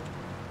too?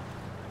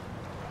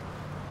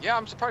 Yeah,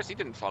 I'm surprised he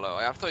didn't follow.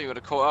 I thought you would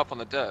have caught up on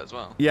the dirt as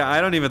well. Yeah,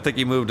 I don't even think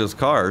he moved his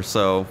car,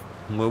 so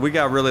well, we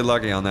got really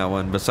lucky on that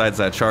one, besides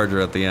that charger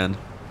at the end.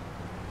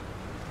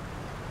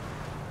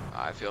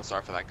 I feel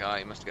sorry for that guy.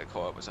 He must have got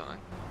caught up with something.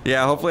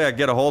 Yeah, hopefully I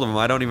get a hold of him.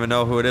 I don't even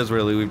know who it is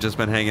really. We've just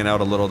been hanging out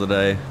a little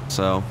today,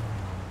 so.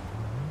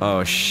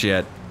 Oh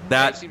shit.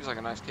 Yeah, he seems like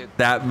a nice kid.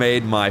 That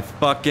made my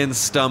fucking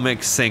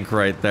stomach sink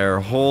right there.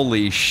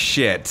 Holy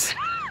shit.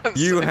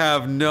 You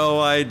have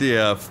no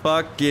idea.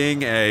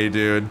 Fucking A,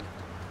 dude.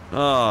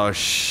 Oh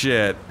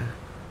shit.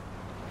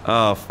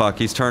 Oh fuck,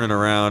 he's turning I'm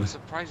around.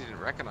 surprised he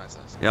didn't recognize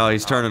us. Yeah,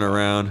 he's turning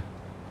around.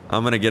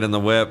 I'm gonna get in the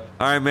whip.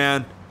 Alright,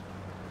 man.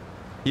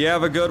 You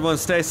have a good one.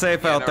 Stay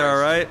safe out no there,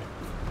 worries. alright?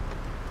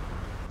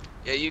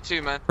 Yeah, you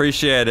too, man.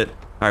 Appreciate it.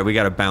 Alright, we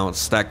gotta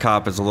bounce. That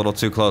cop is a little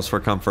too close for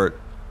comfort.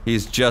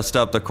 He's just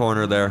up the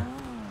corner there.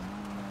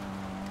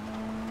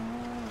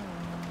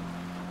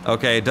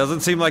 Okay, it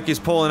doesn't seem like he's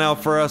pulling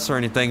out for us or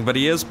anything, but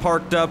he is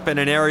parked up in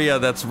an area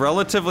that's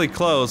relatively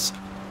close.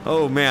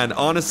 Oh man,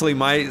 honestly,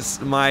 my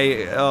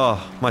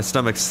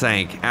stomach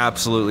sank.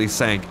 Absolutely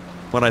sank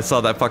when I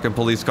saw that fucking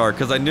police car,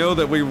 because I know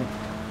that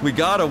we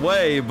got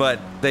away, but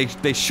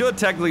they should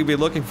technically be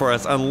looking for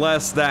us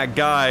unless that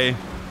guy,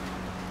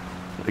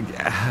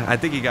 I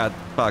think he got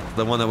fucked,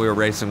 the one that we were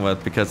racing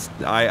with, because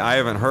I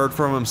haven't heard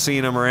from him,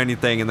 seen him or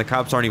anything, and the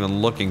cops aren't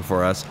even looking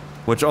for us,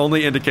 which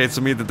only indicates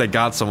to me that they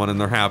got someone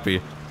and they're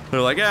happy. They're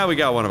like, yeah, we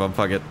got one of them,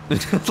 fuck it.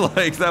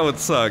 Like, that would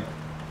suck.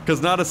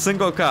 Because not a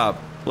single cop,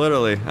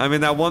 literally. I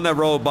mean, that one that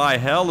rolled by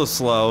hella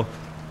slow,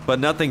 but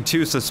nothing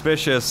too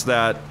suspicious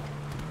that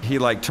he,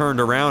 like,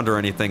 turned around or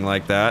anything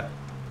like that.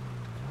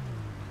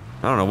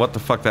 I don't know what the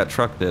fuck that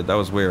truck did. That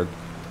was weird.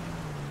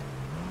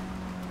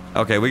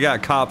 Okay, we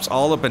got cops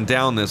all up and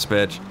down this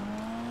bitch.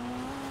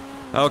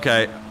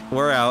 Okay,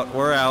 we're out,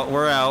 we're out,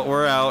 we're out,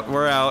 we're out,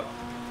 we're out.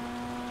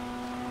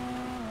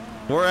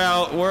 We're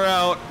out, we're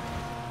out.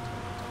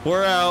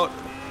 We're out.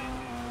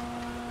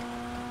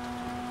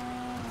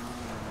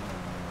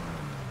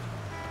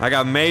 I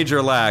got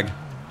major lag.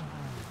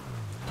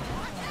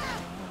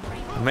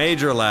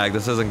 Major lag.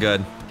 This isn't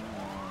good.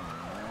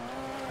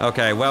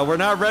 Okay, well, we're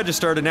not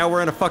registered, and now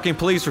we're in a fucking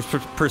police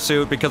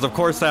pursuit because, of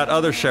course, that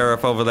other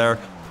sheriff over there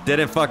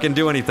didn't fucking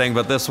do anything,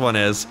 but this one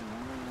is.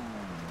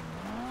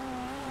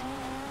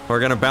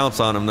 We're gonna bounce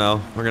on him, though.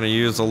 We're gonna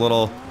use a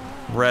little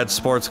red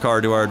sports car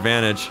to our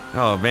advantage.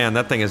 Oh man,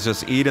 that thing is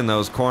just eating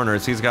those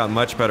corners. He's got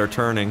much better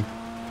turning.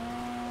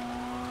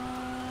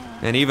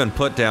 And even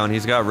put down,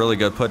 he's got really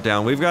good put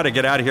down. We've got to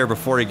get out of here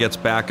before he gets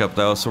back up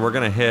though, so we're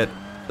gonna hit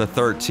the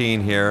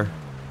 13 here.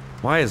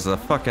 Why is the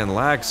fucking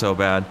lag so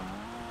bad?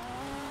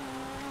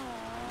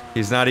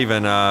 He's not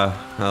even, oh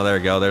there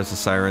we go, there's the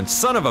siren.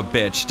 Son of a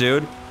bitch,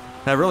 dude.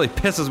 That really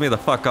pisses me the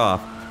fuck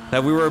off.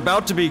 That we were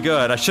about to be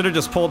good. I should have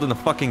just pulled in the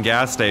fucking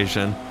gas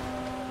station.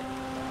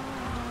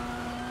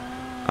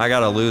 I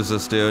gotta lose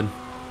this dude.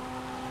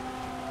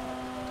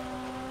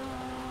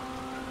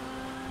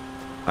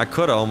 I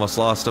could've almost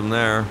lost him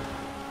there.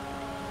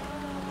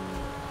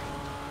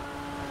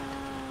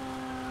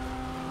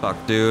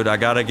 Fuck, dude. I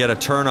gotta get a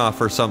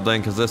turnoff or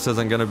something, because this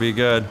isn't gonna be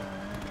good.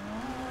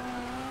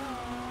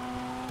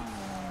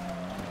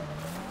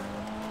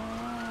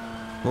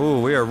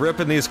 Ooh, we are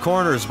ripping these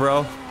corners,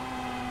 bro.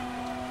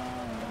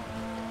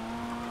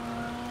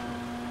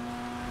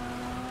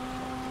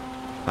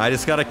 I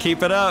just gotta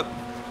keep it up.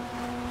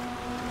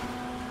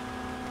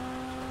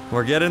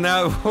 We're getting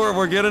that,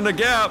 we're getting a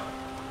gap.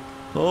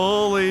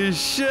 Holy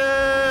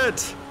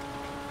shit!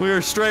 We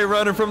are straight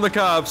running from the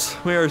cops.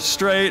 We are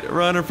straight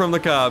running from the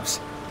cops.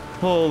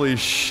 Holy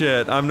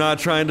shit, I'm not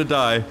trying to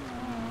die.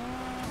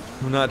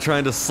 I'm not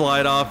trying to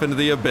slide off into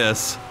the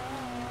abyss.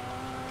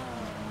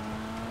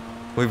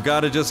 We've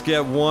got to just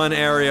get one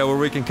area where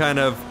we can kind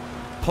of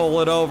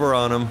pull it over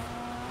on them.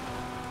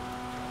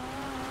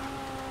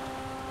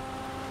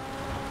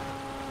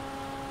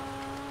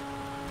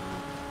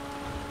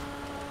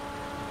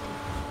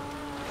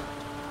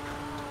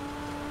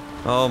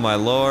 Oh my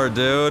lord,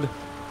 dude.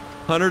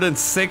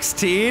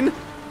 116? I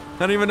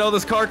didn't even know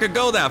this car could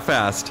go that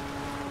fast.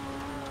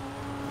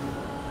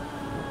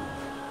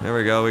 There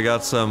we go. We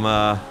got some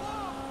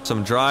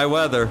dry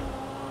weather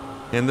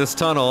in this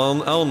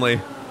tunnel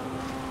only.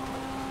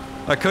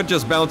 I could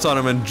just bounce on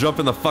him and jump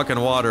in the fucking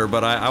water,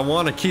 but I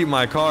want to keep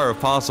my car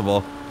if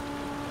possible.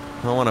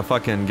 I don't want to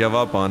fucking give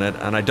up on it,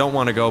 and I don't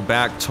want to go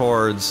back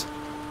towards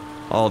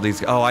all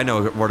these. Oh, I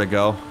know where to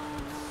go.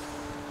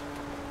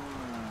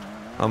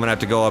 I'm gonna have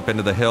to go up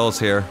into the hills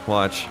here.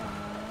 Watch.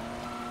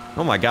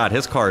 Oh my god,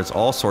 his car is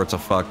all sorts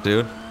of fucked,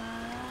 dude.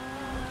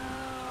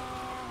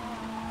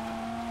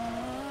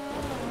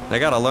 They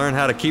gotta learn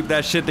how to keep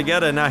that shit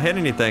together and not hit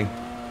anything.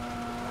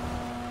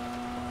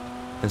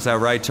 It's that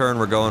right turn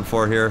we're going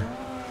for here.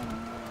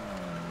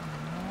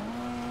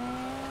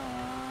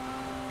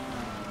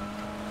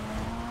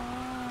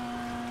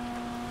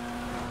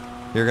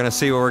 You're gonna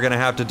see what we're gonna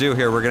have to do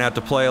here. We're gonna have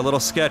to play a little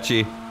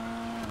sketchy.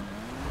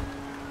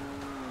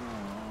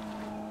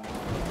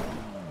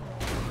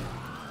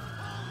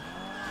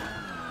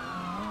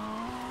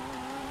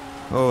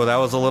 Oh, that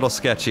was a little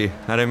sketchy.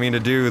 I didn't mean to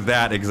do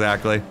that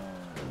exactly.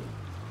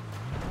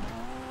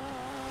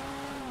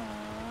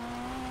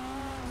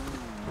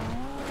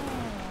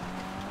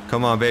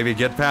 Come on, baby,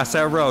 get past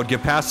that road.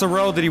 Get past the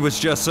road that he was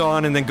just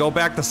on and then go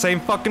back the same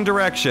fucking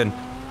direction.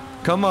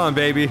 Come on,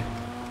 baby.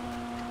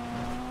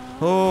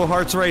 Oh,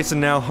 heart's racing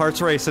now.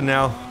 Heart's racing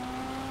now.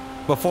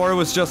 Before it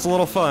was just a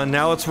little fun,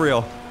 now it's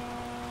real.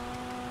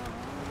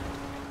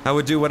 I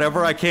would do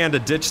whatever I can to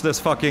ditch this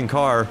fucking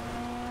car.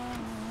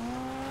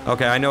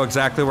 Okay, I know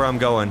exactly where I'm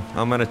going.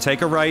 I'm gonna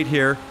take a right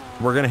here.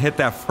 We're gonna hit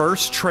that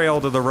first trail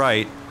to the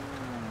right.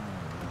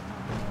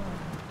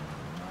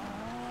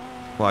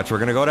 Watch, we're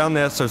gonna go down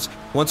this.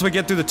 Once we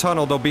get through the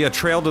tunnel, there'll be a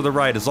trail to the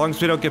right. As long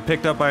as we don't get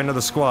picked up by another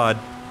squad,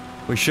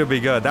 we should be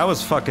good. That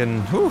was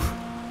fucking, whew.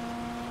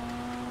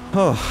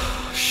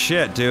 Oh,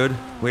 shit, dude.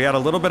 We had a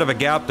little bit of a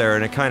gap there,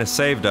 and it kind of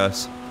saved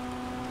us.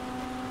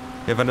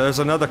 If there's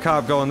another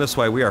cop going this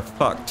way, we are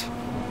fucked.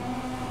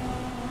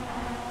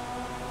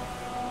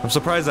 I'm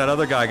surprised that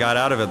other guy got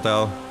out of it,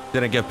 though.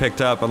 Didn't get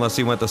picked up unless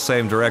he went the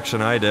same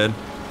direction I did.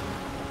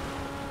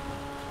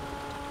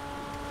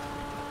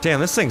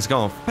 Damn, this thing's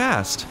going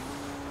fast.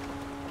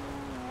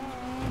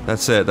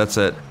 That's it, that's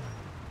it.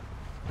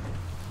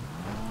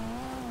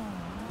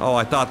 Oh,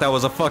 I thought that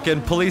was a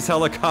fucking police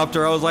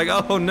helicopter. I was like,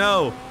 oh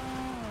no.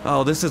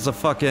 Oh, this is a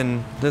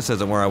fucking... This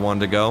isn't where I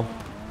wanted to go.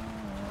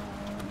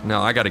 No,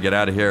 I gotta get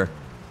out of here.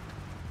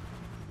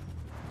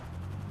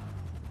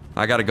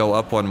 I gotta go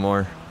up one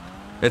more.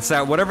 It's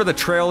that whatever the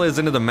trail is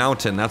into the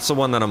mountain, that's the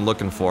one that I'm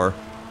looking for.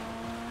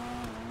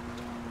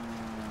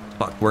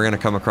 Fuck, we're gonna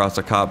come across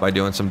a cop by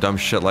doing some dumb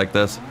shit like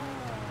this.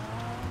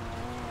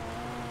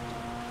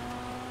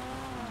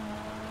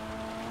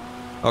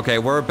 Okay,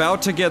 we're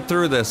about to get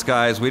through this,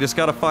 guys. We just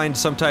gotta find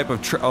some type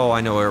of oh,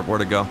 I know where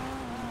to go.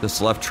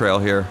 This left trail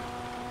here.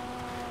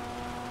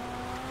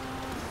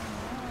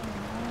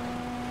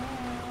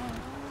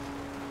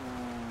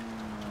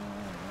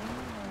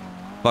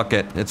 Fuck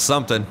it, it's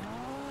something.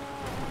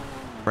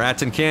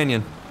 Ratton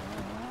Canyon.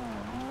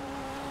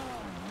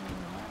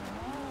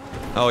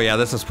 Oh yeah,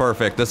 this is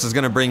perfect. This is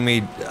gonna bring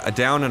me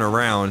down and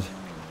around.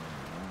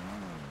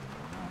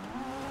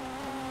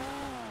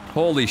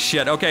 Holy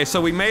shit. Okay,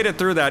 so we made it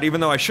through that, even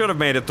though I should have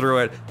made it through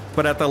it.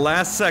 But at the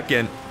last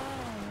second,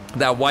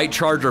 that white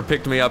Charger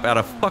picked me up out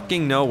of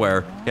fucking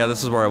nowhere. Yeah,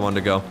 this is where I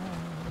wanted to go.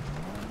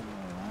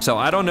 So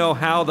I don't know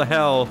how the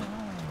hell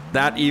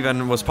that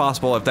even was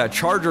possible if that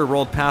Charger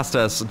rolled past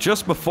us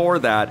just before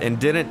that and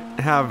didn't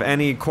have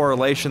any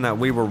correlation that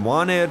we were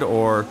wanted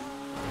or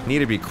need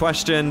to be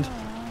questioned.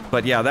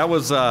 But yeah, that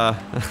was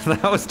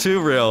that was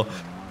too real.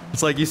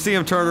 It's like you see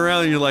him turn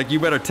around and you're like, you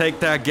better take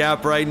that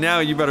gap right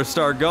now, you better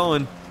start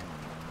going.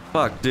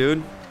 Fuck,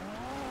 dude.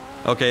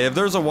 Okay, if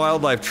there's a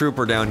wildlife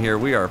trooper down here,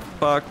 we are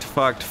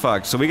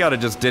fucked. So we gotta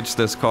just ditch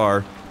this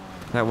car.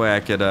 That way I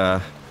could,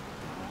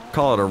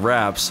 call it a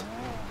wraps.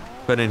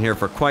 Been in here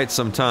for quite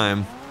some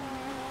time.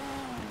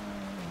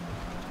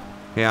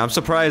 Yeah, I'm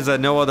surprised that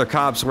no other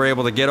cops were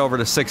able to get over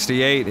to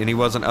 68 and he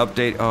wasn't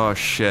updated. Oh,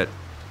 shit.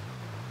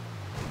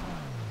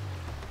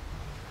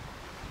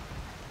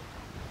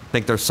 I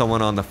think there's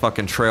someone on the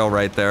fucking trail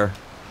right there.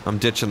 I'm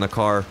ditching the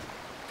car.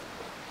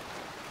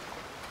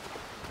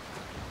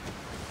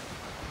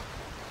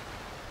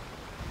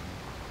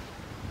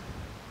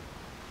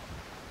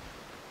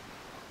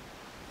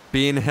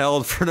 Being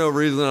held for no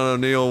reason on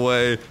O'Neill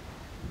Way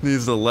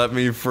needs to let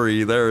me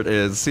free. There it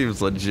is.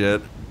 Seems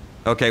legit.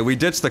 Okay, we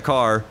ditched the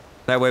car.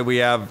 That way we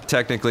have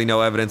technically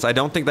no evidence. I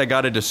don't think they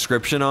got a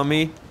description on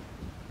me.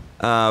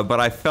 But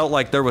I felt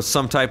like there was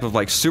some type of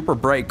like super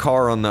bright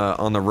car on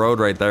the road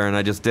right there, and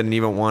I just didn't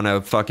even want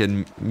to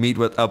fucking meet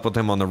up with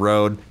him on the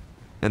road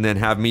and then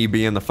have me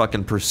be in the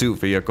fucking pursuit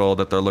vehicle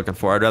that they're looking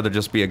for. I'd rather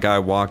just be a guy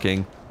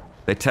walking.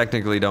 They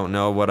technically don't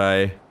know what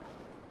I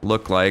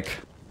look like.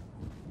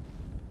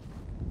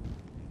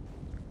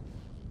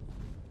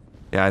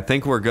 Yeah, I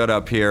think we're good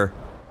up here.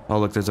 Oh,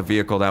 look, there's a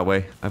vehicle that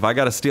way. If I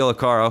gotta steal a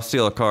car, I'll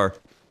steal a car.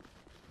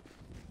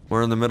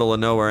 We're in the middle of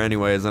nowhere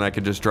anyways, and I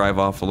could just drive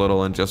off a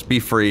little and just be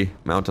free,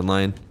 mountain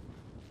lion.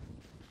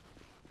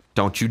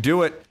 Don't you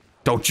do it.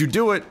 Don't you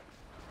do it.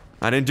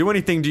 I didn't do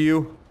anything to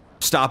you.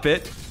 Stop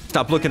it.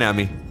 Stop looking at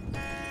me.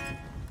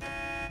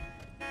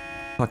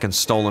 Fucking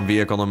stolen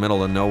vehicle in the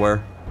middle of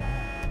nowhere.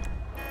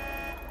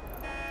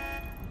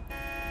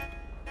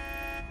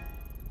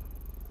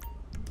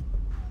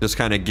 Just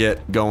kind of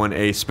get going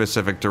a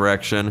specific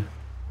direction.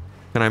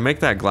 Can I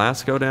make that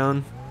glass go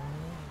down?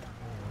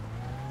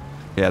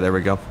 Yeah, there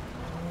we go.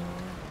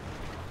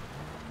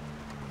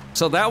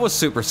 So that was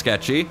super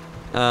sketchy.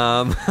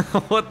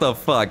 What the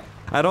fuck?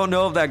 I don't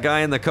know if that guy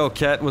in the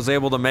Coquette was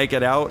able to make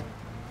it out.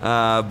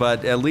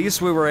 But at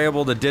least we were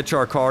able to ditch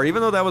our car,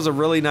 even though that was a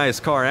really nice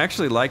car. I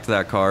actually liked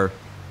that car.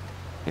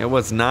 It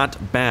was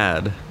not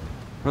bad.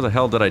 Where the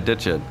hell did I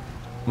ditch it?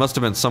 Must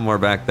have been somewhere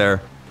back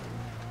there.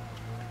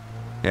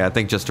 Yeah, I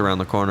think just around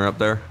the corner up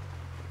there.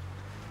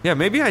 Yeah,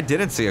 maybe I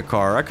didn't see a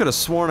car. I could have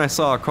sworn I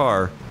saw a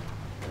car.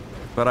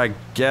 But I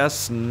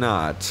guess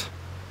not.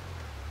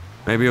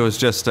 Maybe it was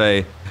just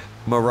a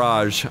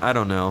mirage. I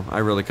don't know. I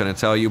really couldn't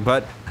tell you.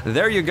 But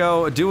there you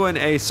go, doing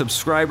a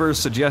subscriber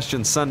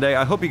suggestion Sunday.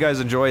 I hope you guys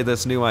enjoy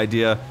this new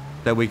idea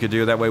that we could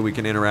do. That way we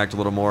can interact a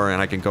little more,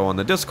 and I can go on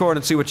the Discord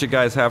and see what you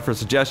guys have for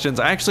suggestions.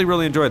 I actually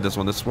really enjoyed this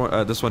one.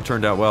 This one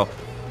turned out well.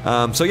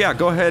 So yeah,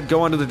 go ahead,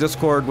 go onto the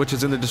Discord, which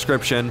is in the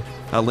description,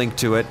 a link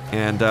to it,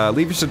 and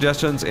leave your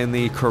suggestions in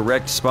the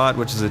correct spot,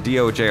 which is a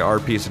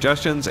DOJRP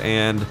suggestions,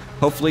 and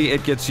hopefully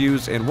it gets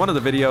used in one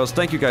of the videos.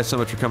 Thank you guys so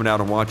much for coming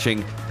out and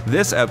watching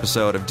this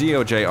episode of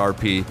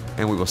DOJRP,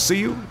 and we will see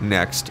you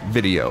next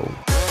video.